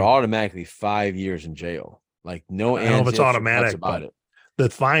 you are automatically 5 years in jail. Like no I don't know if ands, it's ifs, or buts automatic, about but it. the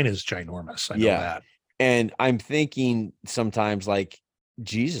fine is ginormous. I know Yeah. that. And I'm thinking sometimes like,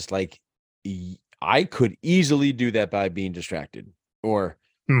 Jesus, like I could easily do that by being distracted, or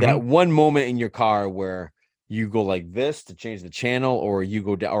that Mhm. one moment in your car where you go like this to change the channel, or you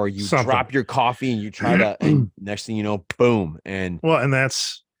go down, or you Something. drop your coffee and you try to, and next thing you know, boom. And Well, and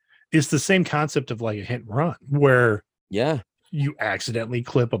it's the same concept of like a hit and run where yeah, you accidentally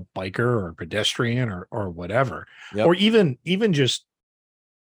clip a biker or a pedestrian or whatever, Yep. or even just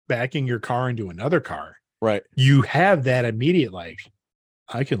backing your car into another car. right. You have that immediate, like,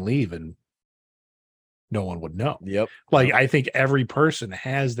 I can leave and no one would know. Yep. Like, Yep. I think every person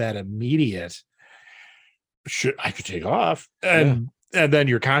has that immediate, should I could take off. And then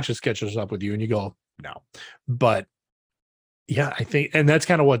your conscience catches up with you and you go, no. But yeah, I think, and that's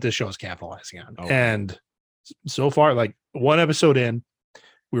kind of what this show is capitalizing on. Okay. And so far, like one episode in,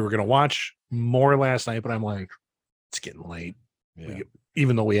 we were going to watch more last night, but I'm like, it's getting late. Yeah.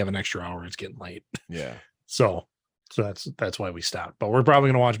 Even though we have an extra hour, it's getting late. Yeah. So that's why we stopped. But we're probably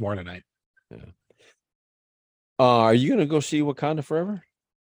going to watch more tonight. Are you gonna go see Wakanda Forever?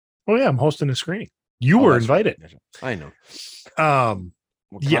 Oh yeah, I'm hosting a screening. You were that's right. invited. I know. Wakanda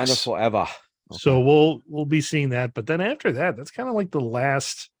Wakanda Forever. So we'll be seeing that. But then after that, that's kind of like the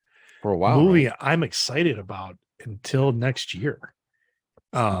last For a while, movie right? I'm excited about until next year.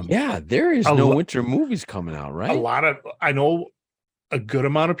 Yeah, there is no winter movies coming out, right? I know a good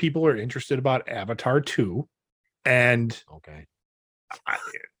amount of people are interested about Avatar 2. And Okay. I,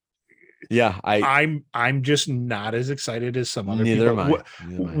 Yeah, I'm just not as excited as some other neither people. am I.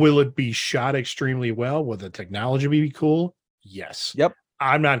 Neither am I. Will it be shot extremely well? Will the technology be cool? Yes. Yep.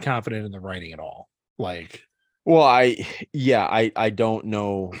 I'm not confident in the writing at all. Like, Well, I don't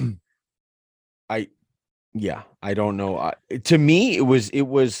know. I don't know. To me, it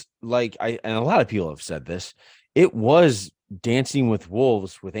was like and a lot of people have said this. It was Dancing with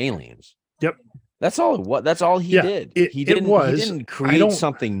Wolves with aliens. Yep. That's all it was. That's all he did. He didn't create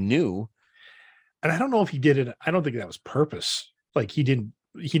something new. And I don't know if he did it. I don't think that was purpose. Like he didn't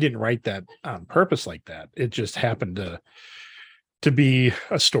write that on purpose like that. It just happened to be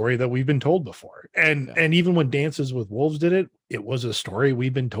a story that we've been told before. And even when Dances with Wolves did it, it was a story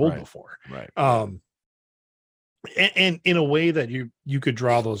we've been told before. Right. And in a way that you could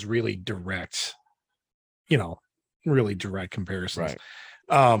draw those really direct, really direct comparisons.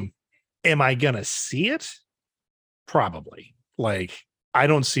 Right. Am I gonna see it? Probably. Like I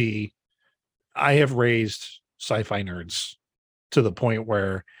have raised sci-fi nerds to the point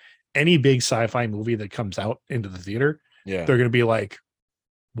where any big sci-fi movie that comes out into the theater, Yeah. they're gonna be like,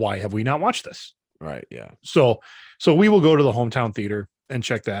 why have we not watched this? Right. Yeah. So we will go to the hometown theater and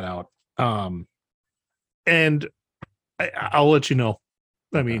check that out. And I'll let you know.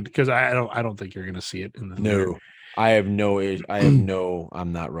 I mean, because I don't think you're going to see it in the theater. No, I have no.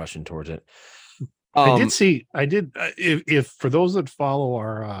 I'm not rushing towards it. I did. If for those that follow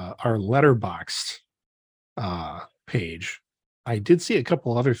our Letterboxd page, I did see a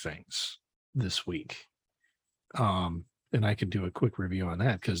couple other things this week. and I can do a quick review on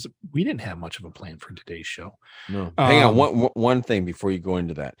that because we didn't have much of a plan for today's show. No, hang on. One thing before you go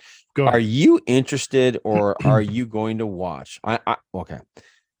into that. Go ahead. Are you interested, or are you going to watch? Okay.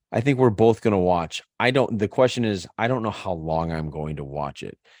 I think we're both going to watch. The question is, I don't know how long I'm going to watch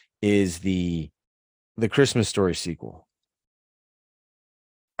it. Is the Christmas Story sequel?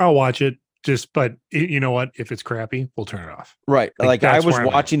 I'll watch it. But you know what? If it's crappy, we'll turn it off. Right. Like I was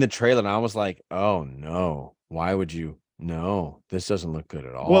watching the trailer and I was like, oh no, why would you? No, this doesn't look good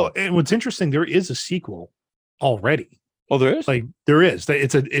at all. Well, and what's interesting, there is a sequel already. Oh, there is? Like there is.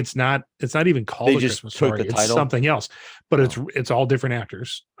 It's not even called They a just Christmas took Story. the It's title? something else. But it's all different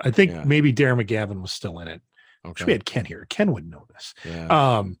actors. I think maybe Darren McGavin was still in it. Okay. We had Ken here. Ken would know this.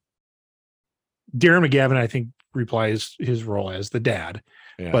 Yeah. Darren McGavin, I think, replies his role as the dad.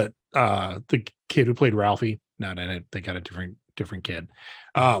 Yeah. But the kid who played Ralphie, not in it. They got a different kid.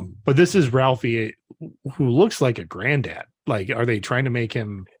 But this is Ralphie, who looks like a granddad. Like, are they trying to make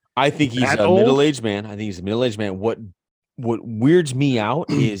him? I think he's a middle-aged man. What weirds me out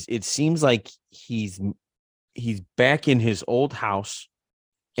is it seems like he's back in his old house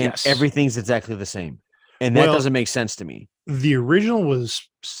and everything's exactly the same. And that doesn't make sense to me. The original was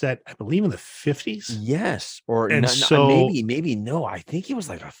set, I believe, in the 50s. Yes. Or maybe no. I think it was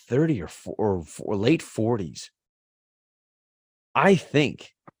like a 30 or late 40s. I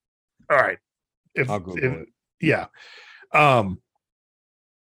think. All right. I'll Google it. Yeah.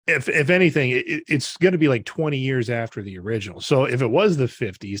 If anything, it's going to be like 20 years after the original. So if it was the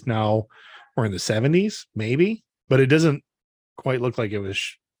 50s, now we're in the 70s, maybe, but it doesn't quite look like it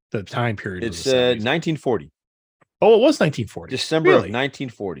was the time period. It's 1940. Oh, it was 1940. December of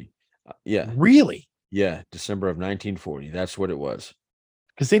 1940. Yeah. Really? Yeah. December of 1940. That's what it was.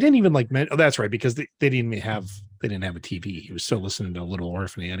 Because they didn't even that's right. Because they didn't have a TV. He was still listening to Little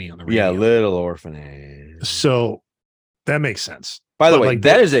Orphan Annie on the radio. Yeah, Little Orphan Annie. So that makes sense. By the way,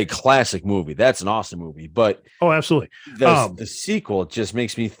 that is a classic movie. That's an awesome movie. But absolutely. The sequel just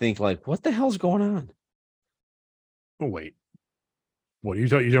makes me think, like, what the hell's going on? Oh, wait. What are you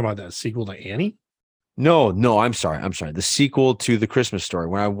talking about? That sequel to Annie? No, I'm sorry. The sequel to The Christmas Story.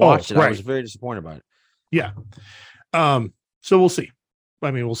 When I watched it, I was very disappointed about it. Yeah. So we'll see. I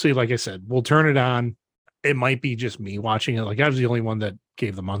mean, we'll see. Like I said, we'll turn it on. It might be just me watching it. Like, I was the only one that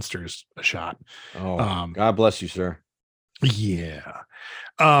gave the Munsters a shot. Oh, God bless you, sir. Yeah.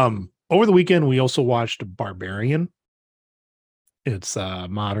 Over the weekend, we also watched Barbarian. It's a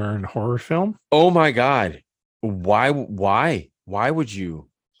modern horror film. Oh my God. Why would you?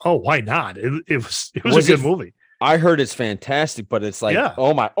 Oh, why not? It was a good movie. I heard it's fantastic, but it's like,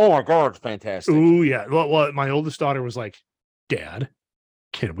 oh my God, it's fantastic. Ooh, yeah. Well, my oldest daughter was like, Dad,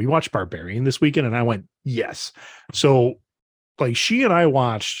 can we watch Barbarian this weekend? And I went, yes. So like she and I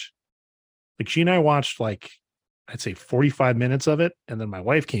watched like, I'd say 45 minutes of it. And then my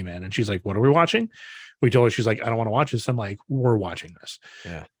wife came in and she's like, what are we watching? We told her, she's like, I don't want to watch this. I'm like, we're watching this.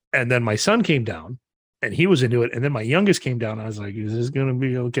 Yeah. And then my son came down and he was into it. And then my youngest came down. And I was like, is this going to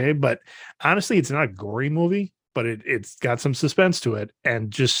be okay? But honestly, it's not a gory movie, but it's got some suspense to it and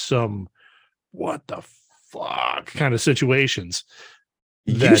just some, what the fuck kind of situations.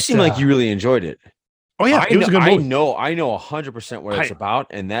 You seem like you really enjoyed it. Oh yeah, it was a good movie. I know 100% what it's about,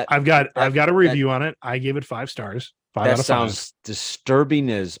 and that I've got a review on it. I gave it 5 stars. 5 out of 5. Sounds disturbing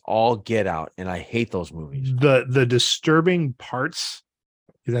as all get out, and I hate those movies. The disturbing parts,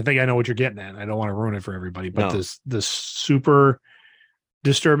 because I think I know what you're getting at. I don't want to ruin it for everybody, but the super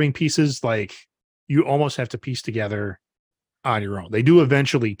disturbing pieces, like you almost have to piece together on your own. They do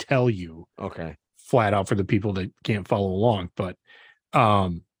eventually tell you, flat out for the people that can't follow along, but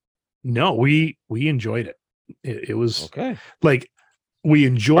no, we enjoyed it. It was like we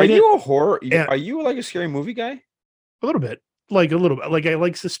enjoyed it. Are you a horror? Are you like a scary movie guy? A little bit. Like I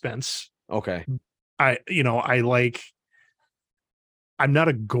like suspense. Okay. I'm not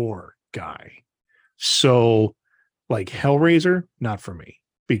a gore guy. So like Hellraiser, not for me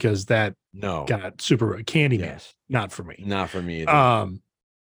because that got super Candyman, not for me. Not for me either.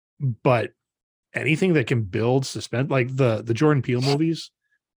 But anything that can build suspense, like the Jordan Peele movies,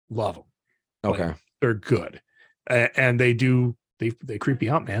 love them. Okay. Like, they're good. And they creep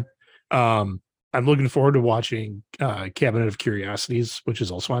you out, man. I'm looking forward to watching Cabinet of Curiosities, which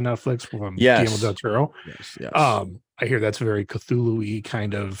is also on Netflix from Guillermo del Toro. Yes. I hear that's a very Cthulhu-y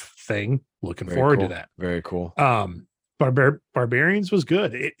kind of thing. Looking forward to that. Very cool. Barbarians was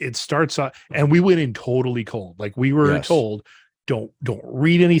good. It starts off, and we went in totally cold. Like we were told, don't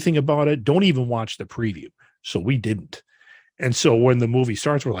read anything about it. Don't even watch the preview. So we didn't. And so when the movie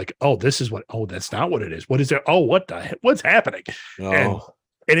starts, we're like, oh, this is what, oh, that's not what it is. What is there? Oh, what's happening? And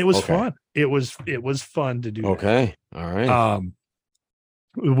it was fun. It was fun to do Okay. All right. that.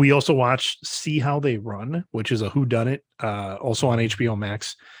 We also watched See How They Run, which is a whodunit, also on HBO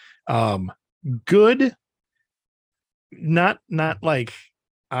Max. Good, not like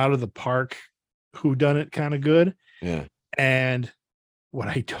out of the park whodunit kind of good. Yeah. And what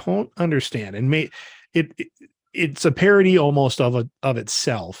I don't understand, and it's a parody almost of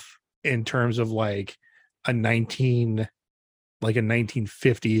itself in terms of like a 1950s,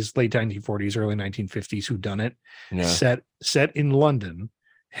 late 1940s, early 1950s whodunit Yeah. set in London,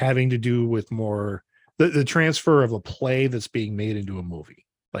 having to do with more the transfer of a play that's being made into a movie.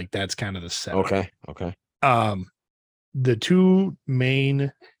 Like that's kind of the setup. Okay. Okay. The two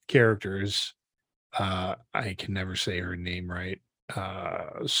main characters, I can never say her name right.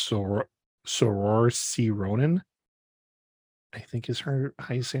 Saoirse Ronan, I think is her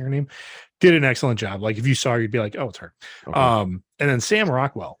how you say her name, did an excellent job. Like if you saw her, you'd be like, oh, it's her. Okay. And then Sam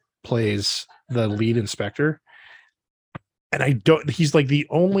Rockwell plays the lead inspector. And he's like the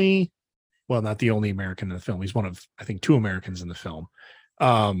only, well, not the only American in the film. He's one of, I think, two Americans in the film.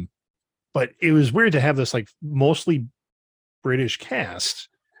 But it was weird to have this like mostly British cast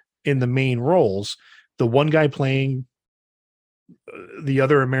in the main roles. The one guy playing the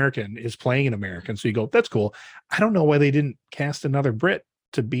other American is playing an American. So you go, that's cool. I don't know why they didn't cast another Brit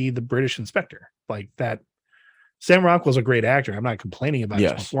to be the British inspector like that. Sam Rockwell's a great actor. I'm not complaining about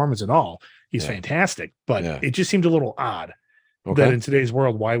his performance at all. He's fantastic, but it just seemed a little odd that in today's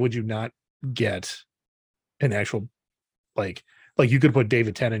world, why would you not get an actual, like you could put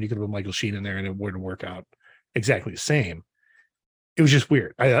David Tennant, you could put Michael Sheen in there and it wouldn't work out exactly the same. It was just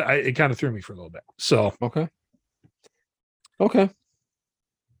weird. It kind of threw me for a little bit. So, okay.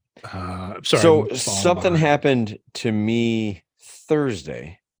 Sorry. So something happened to me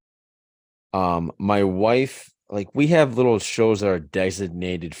Thursday. My wife, like we have little shows that are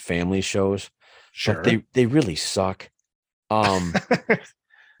designated family shows. Sure. But they really suck.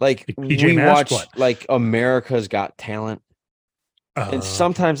 Like PJ we Masks, watch like America's Got Talent. And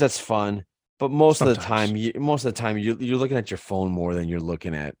sometimes that's fun, but most of the time you're looking at your phone more than you're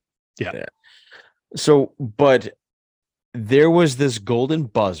looking at that. So, but there was this golden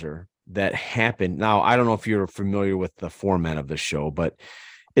buzzer that happened. Now, I don't know if you're familiar with the format of the show, but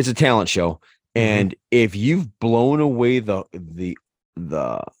it's a talent show. And if you've blown away the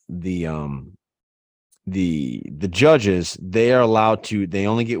judges, they are allowed to, they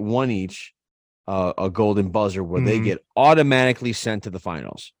only get one each, a golden buzzer where they get automatically sent to the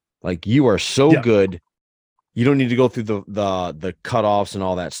finals. Like you are so good, you don't need to go through the cutoffs and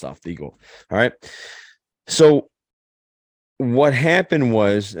all that stuff. You go, all right. So what happened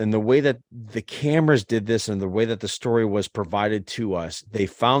was, and the way that the cameras did this and the way that the story was provided to us, they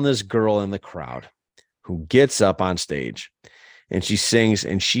found this girl in the crowd who gets up on stage and she sings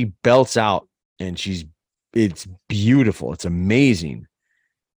and she belts out and it's beautiful. It's amazing.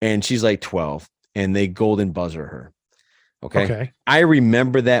 And she's like 12 and they golden buzzer her. Okay. I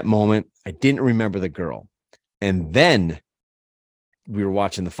remember that moment. I didn't remember the girl. And then we were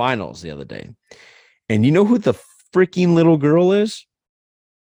watching the finals the other day. And you know who the freaking little girl is?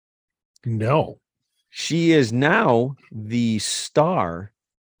 No. She is now the star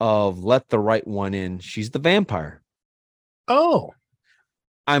of Let the Right One In. She's the vampire. Oh.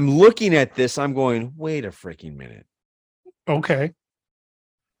 I'm looking at this. I'm going, wait a freaking minute. Okay.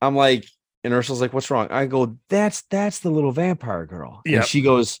 I'm like, and Ursula's like, what's wrong? I go, that's the little vampire girl. Yep. And she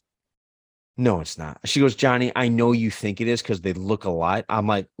goes, no, it's not. She goes, Johnny, I know you think it is because they look alike. I'm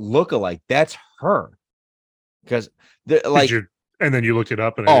like, look alike. That's her. Because like, and then you looked it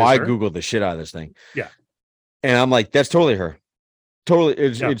up and I Googled the shit out of this thing. Yeah. And I'm like, that's totally her. Totally.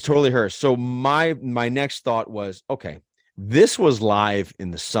 It's totally her. So my next thought was, okay, this was live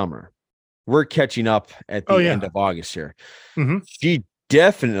in the summer. We're catching up at the end of August here. She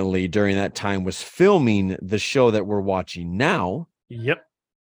definitely during that time was filming the show that we're watching now. Yep.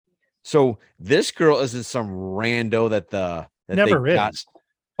 So this girl isn't some rando that never is. Got.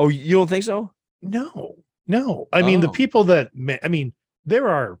 Oh, you don't think so? No. I mean, the people there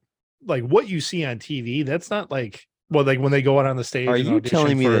are like what you see on TV. That's not like, well, like when they go out on the stage. Are you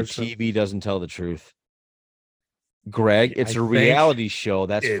telling me that TV doesn't tell the truth? Greg, it's a reality show.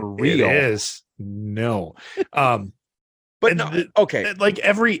 That's for real. It is. No. But no, okay. Like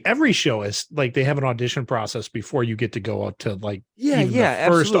every show is like they have an audition process before you get to go out to like the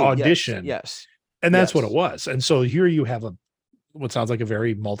first audition. Yes. And that's what it was. And so here you have what sounds like a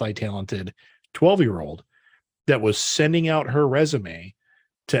very multi-talented 12-year-old that was sending out her resume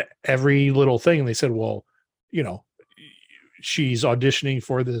to every little thing. And they said, well, she's auditioning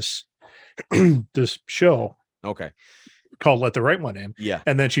for this this show. Okay. called Let the Right One In. Yeah.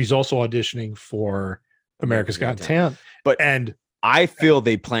 And then she's also auditioning for America's Got Talent. But and I feel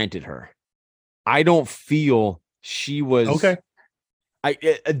they planted her. I don't feel she was okay.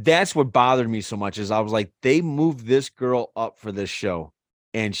 That's what bothered me so much is I was like, they moved this girl up for this show,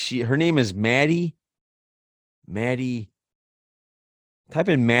 and her name is Maddie. Type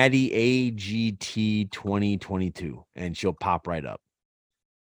in Maddie AGT 2022 and she'll pop right up.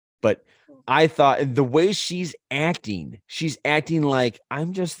 But I thought the way she's acting like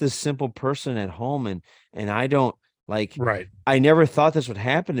I'm just this simple person at home, and I don't like. Right. I never thought this would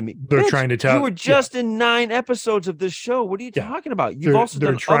happen to me. They're trying to tell you were just in 9 episodes of this show. What are you talking about?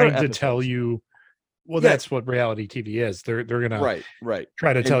 They're trying to tell you. Well, that's what reality TV is. They're gonna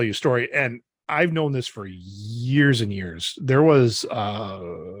try to tell you a story. And I've known this for years and years. There was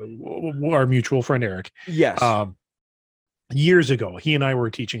our mutual friend Eric. Yes. Years ago, he and I were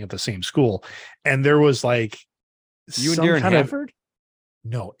teaching at the same school, and there was like you and Darren Hafford?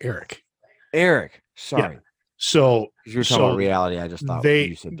 No, Eric. Sorry. Yeah. So you were talking about reality. I just thought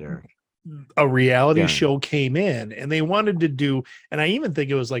you said Derek. A reality show came in, and they wanted to do, and I even think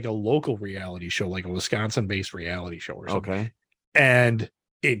it was like a local reality show, like a Wisconsin-based reality show or something. Okay. And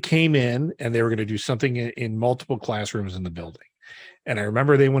it came in, and they were going to do something in multiple classrooms in the building. And I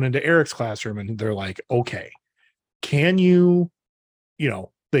remember they went into Eric's classroom, and they're like, okay, can you,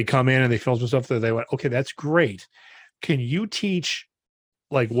 they come in and they film some stuff that they went, okay, that's great. Can you teach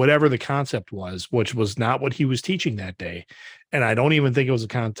like whatever the concept was, which was not what he was teaching that day. And I don't even think it was a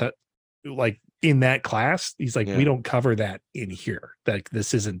concept like in that class. He's like, we don't cover that in here. Like,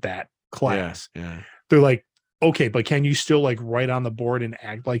 this isn't that class. Yeah. They're like, okay, but can you still like write on the board and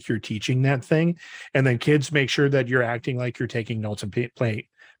act like you're teaching that thing? And then kids make sure that you're acting like you're taking notes and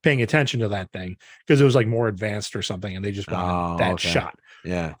paying attention to that thing, because it was like more advanced or something. And they just wanted that shot.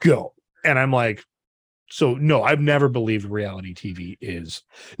 Yeah. Go. And I'm like, so no, I've never believed reality TV is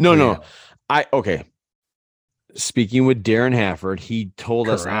no. Speaking with Darren Hafford, he told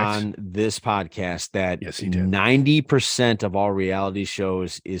us on this podcast that 90% of all reality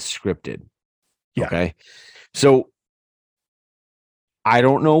shows is scripted. Yeah. Okay. So I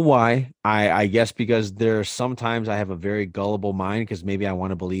don't know why. I guess because sometimes I have a very gullible mind, because maybe I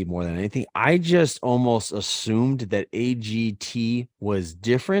want to believe more than anything. I just almost assumed that AGT was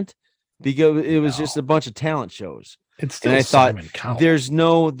different, because it was just a bunch of talent shows. It's still, and I Simon thought Cowell. there's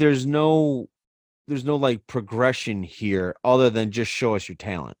no like progression here other than just show us your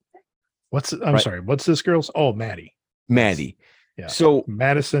talent. I'm sorry, what's this girl's? Oh, Maddie. Yeah. So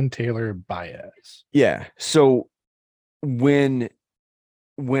Madison Taylor Baez. Yeah. So when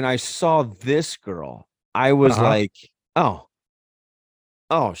I saw this girl, I was like, oh,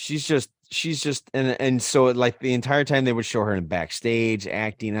 she's just and so like the entire time they would show her in backstage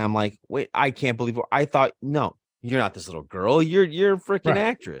acting, and I'm like, wait, I can't believe it. I thought, no, you're not this little girl. You're a freaking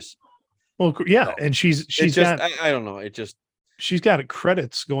actress. Well, yeah, and she's got, I don't know. It just, she's got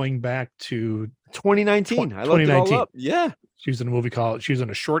credits going back to 2019. I looked it all up. Yeah. She was in a movie she was in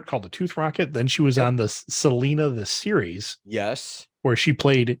a short called The Tooth Rocket. Then she was on the Selena, the series. Yes. Where she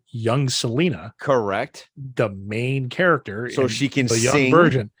played young Selena. Correct. The main character. So she can the sing. Young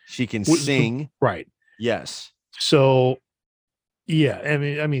version. She can sing. Right. Yes. So, yeah.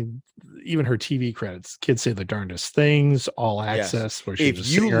 I mean, even her TV credits, Kids Say the Darndest Things, All Access, where she's a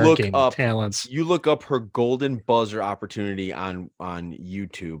singer, Game of Talents. You look up her golden buzzer opportunity on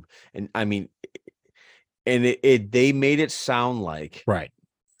YouTube, and I mean, and they made it sound like that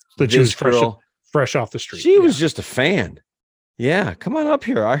she was fresh off the street. She was just a fan. Yeah, come on up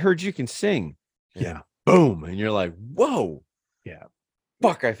here. I heard you can sing. Yeah. Boom, and you're like, whoa. Yeah.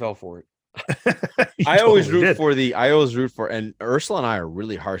 Fuck, I fell for it. I always root for, and Ursula and I are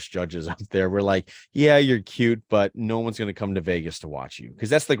really harsh judges out there. We're like, yeah, you're cute, but no one's going to come to Vegas to watch you,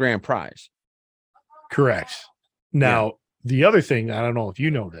 because that's the grand prize. Correct. Now, the other thing, I don't know if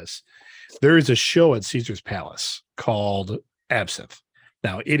you know this, there is a show at Caesar's Palace called Absinthe.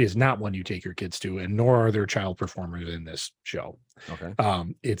 Now, it is not one you take your kids to, and nor are there child performers in this show. Okay.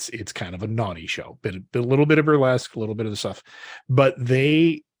 It's kind of a naughty show, but a little bit of burlesque, a little bit of the stuff, but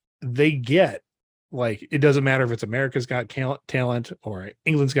they get, like, it doesn't matter if it's America's Got Talent or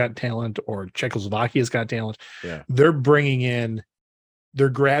England's Got Talent or Czechoslovakia's Got Talent. Yeah. They're grabbing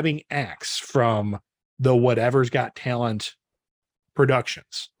acts from the Whatever's Got Talent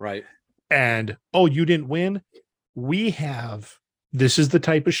productions. Right. And, oh, you didn't win? This is the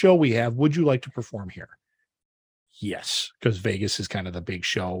type of show we have. Would you like to perform here? Yes, because Vegas is kind of the big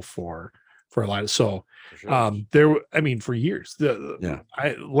show for a lot of, so for years,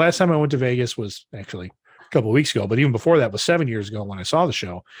 last time I went to Vegas was actually a couple of weeks ago, but even before that was 7 years ago when I saw the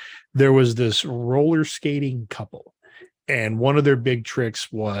show. There was this roller skating couple, And one of their big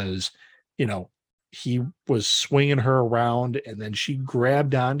tricks was, he was swinging her around, and then she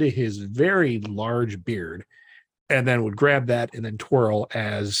grabbed onto his very large beard and then would grab that and then twirl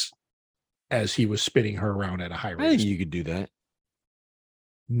as he was spinning her around at a high I think rate. you could do that.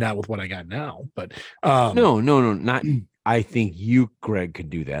 Not with what I got now, but No, not. I think you, Greg, could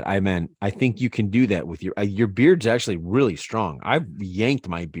do that. I think you can do that with your beard's actually really strong. I've yanked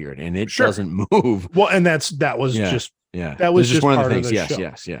my beard and it doesn't move. Well, and that was just that was just one of part the things. Of the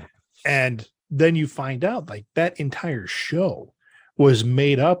Yes, show. yeah. And then you find out like that entire show was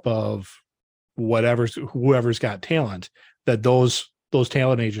made up of whoever's got talent, that those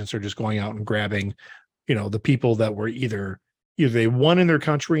talent agents are just going out and grabbing, the people that were either they won in their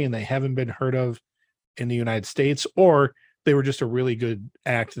country and they haven't been heard of in the United States, or they were just a really good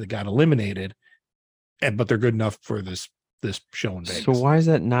act that got eliminated, but they're good enough for this show in Vegas. So why is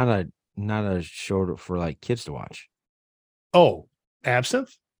that not a show for like kids to watch? Oh,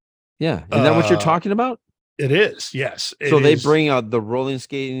 Absinthe? Yeah. Is that what you're talking about? It is, yes. So they bring out the rolling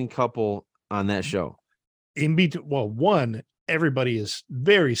skating couple on that show. In between, well, one, everybody is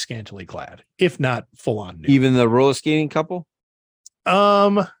very scantily clad, if not full on nude. Even the roller skating couple?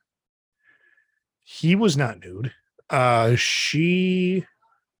 He was not nude. She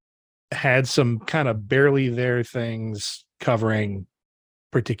had some kind of barely there things covering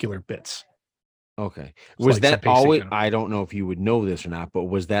particular bits. Okay. Was like that always, I don't know if you would know this or not, but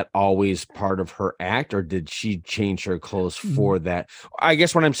was that always part of her act, or did she change her clothes for that? I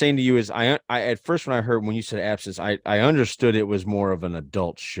guess what I'm saying to you is I at first when you said Absence, I understood it was more of an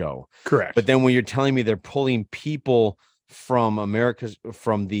adult show. Correct. But then when you're telling me they're pulling people from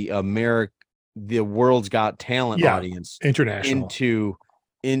the World's Got Talent audience international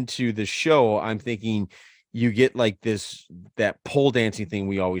into the show, I'm thinking you get like that pole dancing thing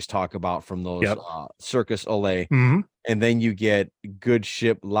we always talk about from those Circus Olay, and then you get Good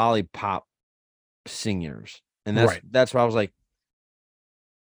Ship Lollipop singers, and that's why I was like,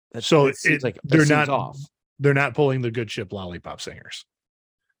 they're not pulling the Good Ship Lollipop singers.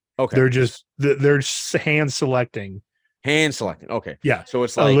 Okay, they're hand selecting. Okay, yeah. So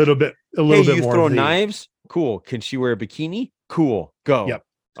it's like a little bit you more. Throw knives, cool. Can she wear a bikini? Cool, go. Yep.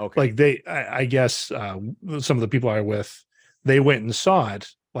 Okay. Like I guess some of the people I were with, they went and saw it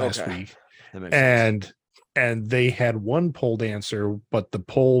last week, and they had one pole dancer, but the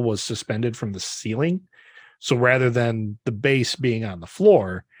pole was suspended from the ceiling. So rather than the base being on the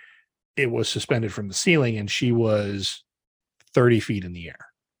floor, it was suspended from the ceiling, and she was 30 feet in the air.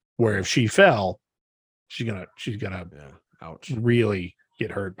 Where if she fell, she's gonna ouch, really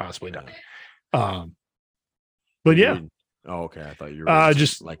get hurt, possibly die. But yeah. Oh, okay. I thought you were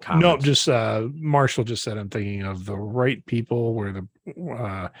just like comments. No, just Marshall just said I'm thinking of the right people where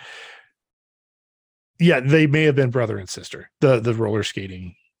they may have been brother and sister, the roller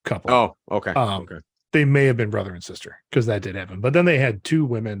skating couple. Oh, okay. Okay. They may have been brother and sister because that did happen. But then they had two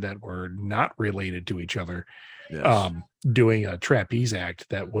women that were not related to each other, doing a trapeze act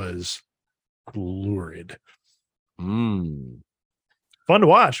that was lurid. Fun to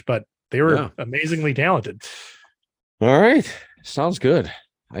watch, but they were amazingly talented. All right. Sounds good.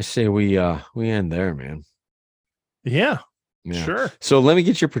 I say we end there, man. Yeah, sure. So let me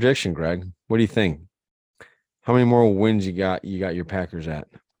get your prediction, Greg. What do you think? How many more wins you got your Packers at?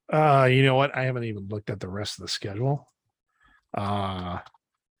 You know what? I haven't even looked at the rest of the schedule.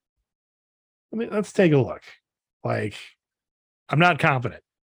 Let's take a look. Like, I'm not confident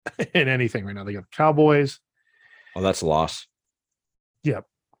in anything right now. They got the Cowboys. Oh, that's a loss. Yep.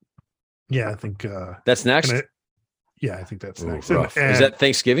 Yeah, I think that's next. I think that's next. Is that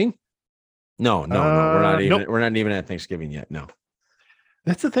Thanksgiving? No. We're not even. Nope. We're not even at Thanksgiving yet. No.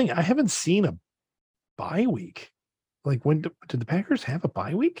 That's the thing. I haven't seen a bye week. Like, when did the Packers have a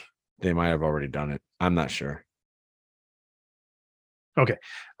bye week? They might have already done it. I'm not sure. Okay.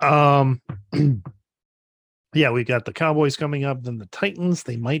 Yeah, we got the Cowboys coming up. Then the Titans.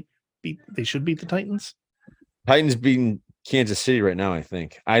 They should beat the Titans. Titans beating Kansas City right now, I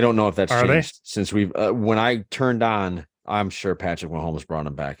think. I don't know if that's changed since we've when I turned on. I'm sure Patrick Mahomes brought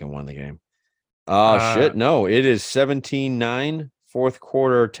him back and won the game. Shit. No, it is 17-9, fourth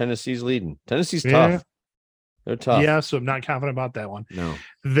quarter. Tennessee's leading. Tennessee's tough. They're tough. Yeah, so I'm not confident about that one. No.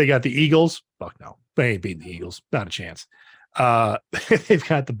 They got the Eagles. Fuck no. They ain't beating the Eagles. Not a chance. They've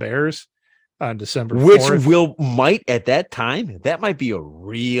got the Bears on December 4th. Which might at that time, that might be a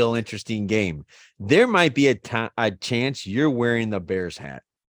real interesting game. There might be a chance you're wearing the Bears hat.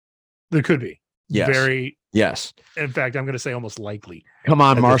 There could be. Yes. Yes. In fact, I'm going to say almost likely. Come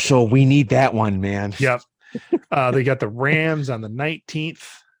on, Marshall. We need that one, man. Yep. They got the Rams on the 19th.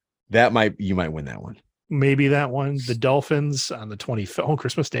 You might win that one. maybe that one. The Dolphins on the 25th,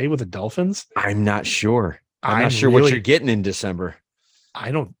 Christmas Day with the Dolphins. I'm not sure. I'm not sure what you're getting in December. I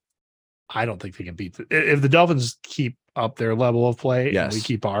don't think they can beat if the Dolphins keep up their level of play and we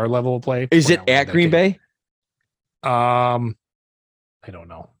keep our level of play. Is it at Green Bay? I don't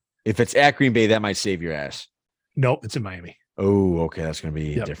know. If it's at Green Bay, that might save your ass. Nope, it's in Miami. Oh, okay. That's going to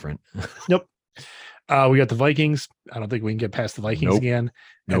be different. Nope. We got the Vikings. I don't think we can get past the Vikings again.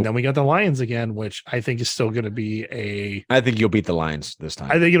 And then we got the Lions again, which I think is still going to be I think you'll beat the Lions this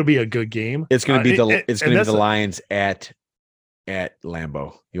time. I think it'll be a good game. It's going to be the Lions at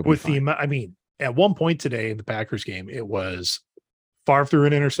Lambeau. You'll be fine. I mean, at one point today in the Packers game, it was Favre threw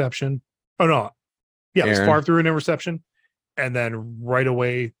an interception. Oh no. Yeah, it was Favre threw an interception. And then right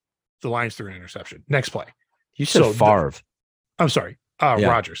away, the Lions threw an interception. Next play. You said Favre. I'm sorry.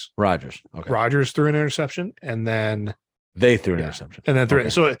 Rodgers. Okay. Rodgers threw an interception, and then they threw an interception, and then threw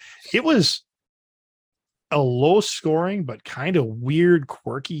it. So it was a low scoring but kind of weird,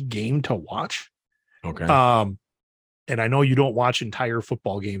 quirky game to watch. Okay. And I know you don't watch entire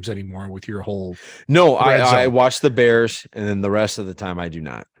football games anymore with your whole. No, I watch the Bears, and then the rest of the time I do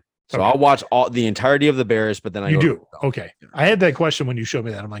not. So I'll watch the entirety of the Bears, but then you do. Okay. I had that question when you showed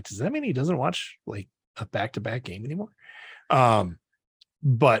me that. I'm like, does that mean he doesn't watch like a back-to-back game anymore?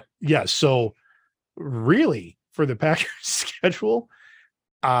 But yeah, so really for the Packers schedule,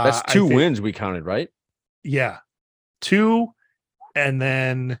 that's two wins we counted, right? Yeah. Two and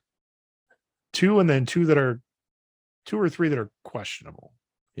then two that are 2 or 3 that are questionable.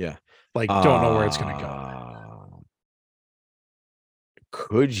 Yeah. Like don't know where it's going to go.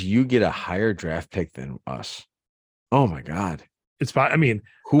 Could you get a higher draft pick than us? Oh my God. I mean,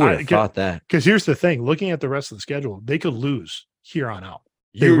 who would have thought that? Because here's the thing, looking at the rest of the schedule, they could lose here on out.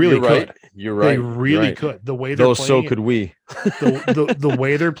 They really could. You're right. They really could. The way they're playing, so could we. the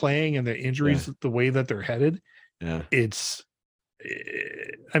way they're playing and the injuries, the way that they're headed. Yeah.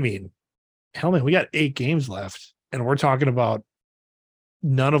 I mean, hell man, we got 8 games left, and we're talking about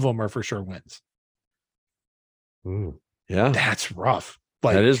none of them are for sure wins. Ooh. Yeah. That's rough.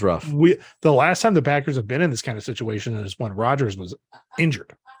 Like, that is rough. The last time the Packers have been in this kind of situation is when Rodgers was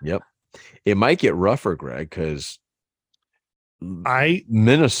injured. Yep. It might get rougher, Greg, because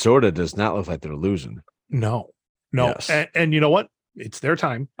Minnesota does not look like they're losing. No. Yes. And you know what? It's their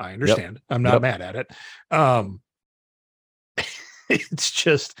time. I understand. Yep. I'm not mad at it. It's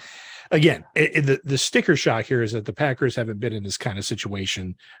just, again, the sticker shock here is that the Packers haven't been in this kind of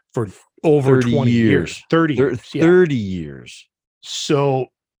situation for over 20 years. 30 years. 30 years. So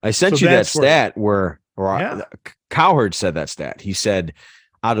I sent you that stat where Cowherd said that stat. He said,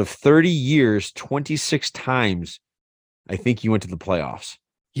 out of 30 years, 26 times, I think you went to the playoffs.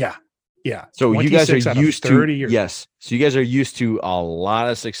 Yeah. Yeah. So you guys are used to 30 years. Yes. So you guys are used to a lot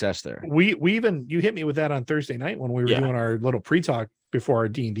of success there. We even, you hit me with that on Thursday night when we were doing our little pre-talk before our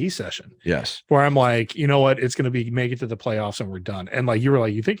D&D session. Yes. Where I'm like, you know what? It's going to be make it to the playoffs and we're done. And like, you were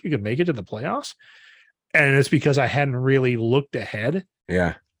like, you think you can make it to the playoffs? And it's because I hadn't really looked ahead.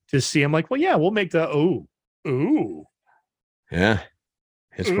 Yeah. To see, I'm like, well, yeah, we'll make the ooh. Yeah.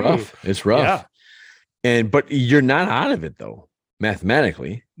 It's rough. It's rough. Yeah. But you're not out of it though,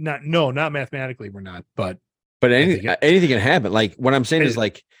 mathematically. Not mathematically, we're not, but anything can happen. Like what I'm saying is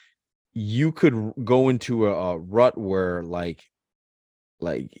like you could go into a rut where like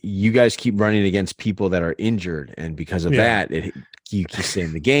you guys keep running against people that are injured, and because of that, you keep staying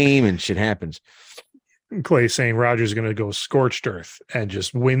in the game and shit happens. Clay saying Rodgers is going to go scorched earth and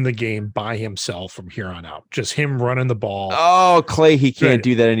just win the game by himself from here on out. Just him running the ball. Oh, Clay, he can't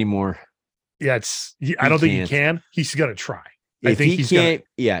do that anymore. Yeah, I don't think he can. He's going to try. If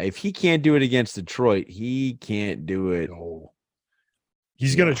he can't do it against Detroit, he can't do it. No.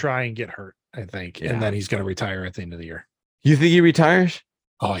 He's going to try and get hurt, I think, and then he's going to retire at the end of the year. You think he retires?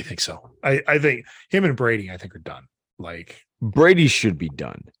 Oh, I think so. I think him and Brady, I think, are done. Like Brady should be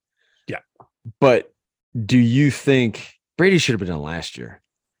done. Yeah, but do you think Brady should have been done last year?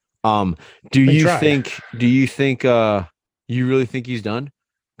 Do you think you really think he's done?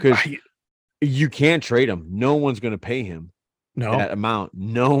 Because you can't trade him. No one's going to pay him that amount.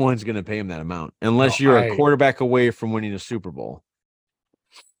 No one's going to pay him that amount unless you're a quarterback away from winning a Super Bowl.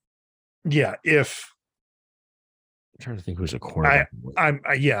 Yeah, I'm trying to think who's a quarterback.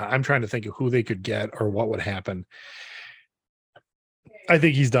 I'm trying to think of who they could get or what would happen. I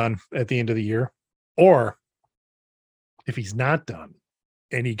think he's done at the end of the year. Or if he's not done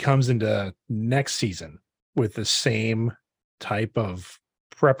and he comes into next season with the same type of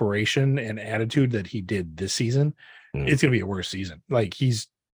preparation and attitude that he did this season, it's going to be a worse season. Like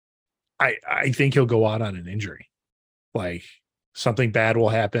I think he'll go out on an injury. Like something bad will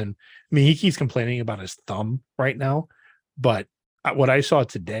happen. I mean, he keeps complaining about his thumb right now, but what I saw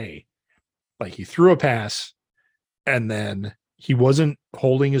today, like he threw a pass and then he wasn't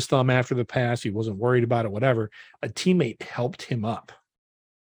holding his thumb after the pass. He wasn't worried about it, whatever. A teammate helped him up.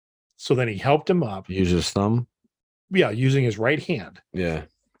 So then he helped him up. Use his thumb? Yeah, using his right hand. Yeah.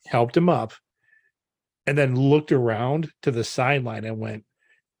 Helped him up. And then looked around to the sideline and went,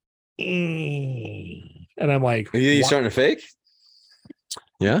 and I'm like, Are you starting to fake?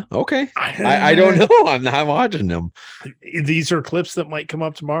 Yeah. Okay. I I don't know. I'm not watching them. These are clips that might come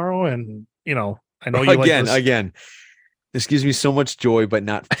up tomorrow. And, you know, I know you again. This gives me so much joy, but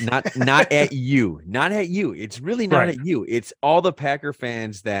not at you. Not at you. It's really not at you. It's all the Packer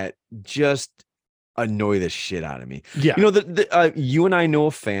fans that just annoy the shit out of me. Yeah. You know, you and I know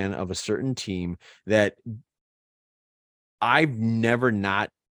a fan of a certain team that I've never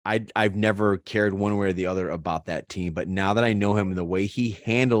cared one way or the other about that team. But now that I know him and the way he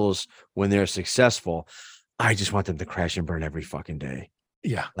handles when they're successful, I just want them to crash and burn every fucking day.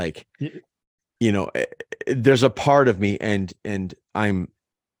 Yeah. Like, you know, there's a part of me and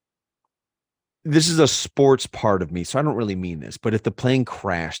this is a sports part of me. So I don't really mean this, but if the plane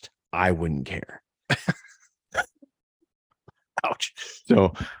crashed, I wouldn't care. Ouch.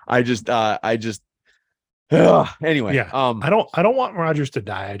 So anyway, yeah. I don't want Rodgers to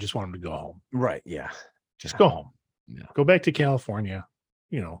die. I just want him to go home. Right. Yeah. Just go home. Yeah. Go back to California.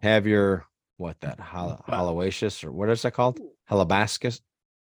 You know, have your Hallowacious or what is that called? Halabascus.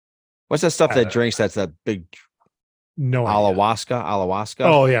 What's that stuff that drinks? That's that big ayahuasca.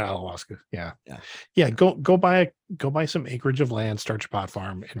 Oh yeah, ayahuasca. Yeah. Go buy some acreage of land, start your pot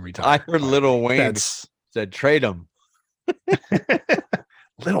farm, and retire. I heard Lil Wayne said trade them.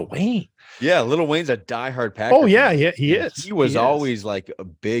 Lil Wayne. Yeah, Lil Wayne's a diehard Packer. Oh yeah, he is. He was always like a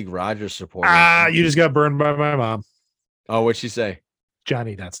big Rodgers supporter. You just got burned by my mom. Oh, what'd she say?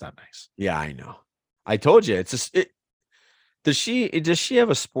 Johnny, that's not nice. Yeah, I know. I told you does she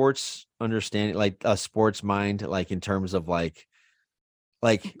have a sports understanding, like a sports mind, like in terms of like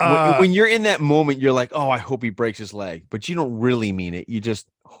when you're in that moment, you're like, oh, I hope he breaks his leg, but you don't really mean it. You just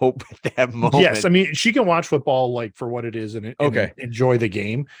hope at that moment. Yes, I mean she can watch football like for what it is and enjoy the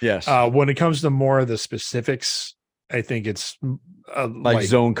game. Yes. When it comes to more of the specifics, I think it's like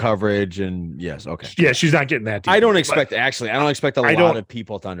zone coverage and yes, okay. Yeah, she's not getting that deep. I don't expect a lot of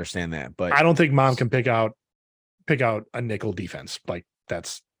people to understand that, but I don't think mom can pick out a nickel defense. Like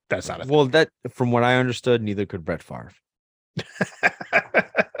that's not a thing. Well, that from what I understood, neither could Brett Favre.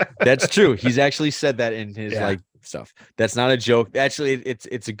 That's true. He's actually said that in his stuff. That's not a joke. Actually,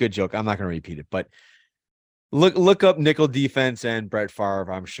 it's a good joke. I'm not going to repeat it, but look up nickel defense and Brett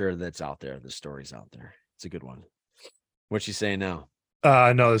Favre. I'm sure that's out there. The story's out there. It's a good one. What's she saying now?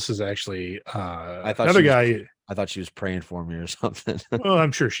 No, this is actually another guy. I thought she was praying for me or something. Well,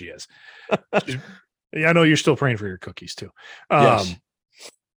 I'm sure she is. Yeah, I know you're still praying for your cookies too. Yes.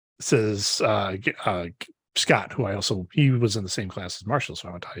 Says Scott, who he was in the same class as Marshall, so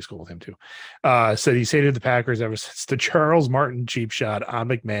I went to high school with him too. Said he's hated the Packers ever since the Charles Martin cheap shot on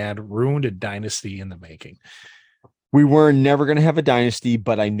McMahon ruined a dynasty in the making. We were never going to have a dynasty,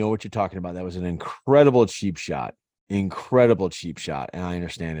 but I know what you're talking about. That was an incredible cheap shot, and I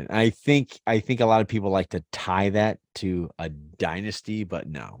understand it. I think a lot of people like to tie that to a dynasty, but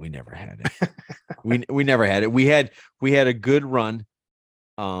no, we never had it. we never had it. We had a good run.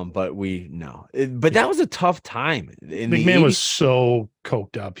 But that was a tough time. McMahon was so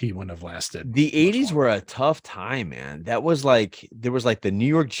coked up, he wouldn't have lasted. The 80s were a tough time, man. There was like the New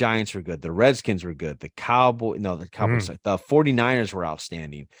York Giants were good, the Redskins were good, the 49ers were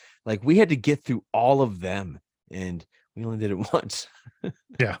outstanding. Like we had to get through all of them, and we only did it once.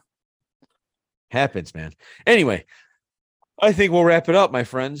 Yeah. Happens, man. Anyway, I think we'll wrap it up, my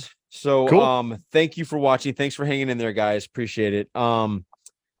friends. So cool. Thank you for watching. Thanks for hanging in there, guys. Appreciate it.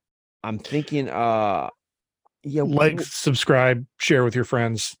 I'm thinking, subscribe, share with your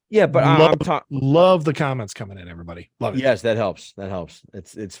friends. Yeah, but love the comments coming in, everybody. Love it. Yes, that helps.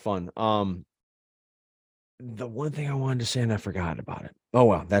 It's fun. The one thing I wanted to say and I forgot about it. Oh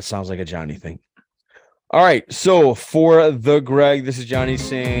well, that sounds like a Johnny thing. All right, so for the Greg, this is Johnny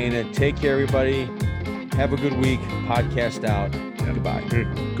saying, take care, everybody. Have a good week. Podcast out. Goodbye.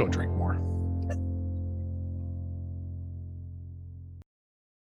 Go drink.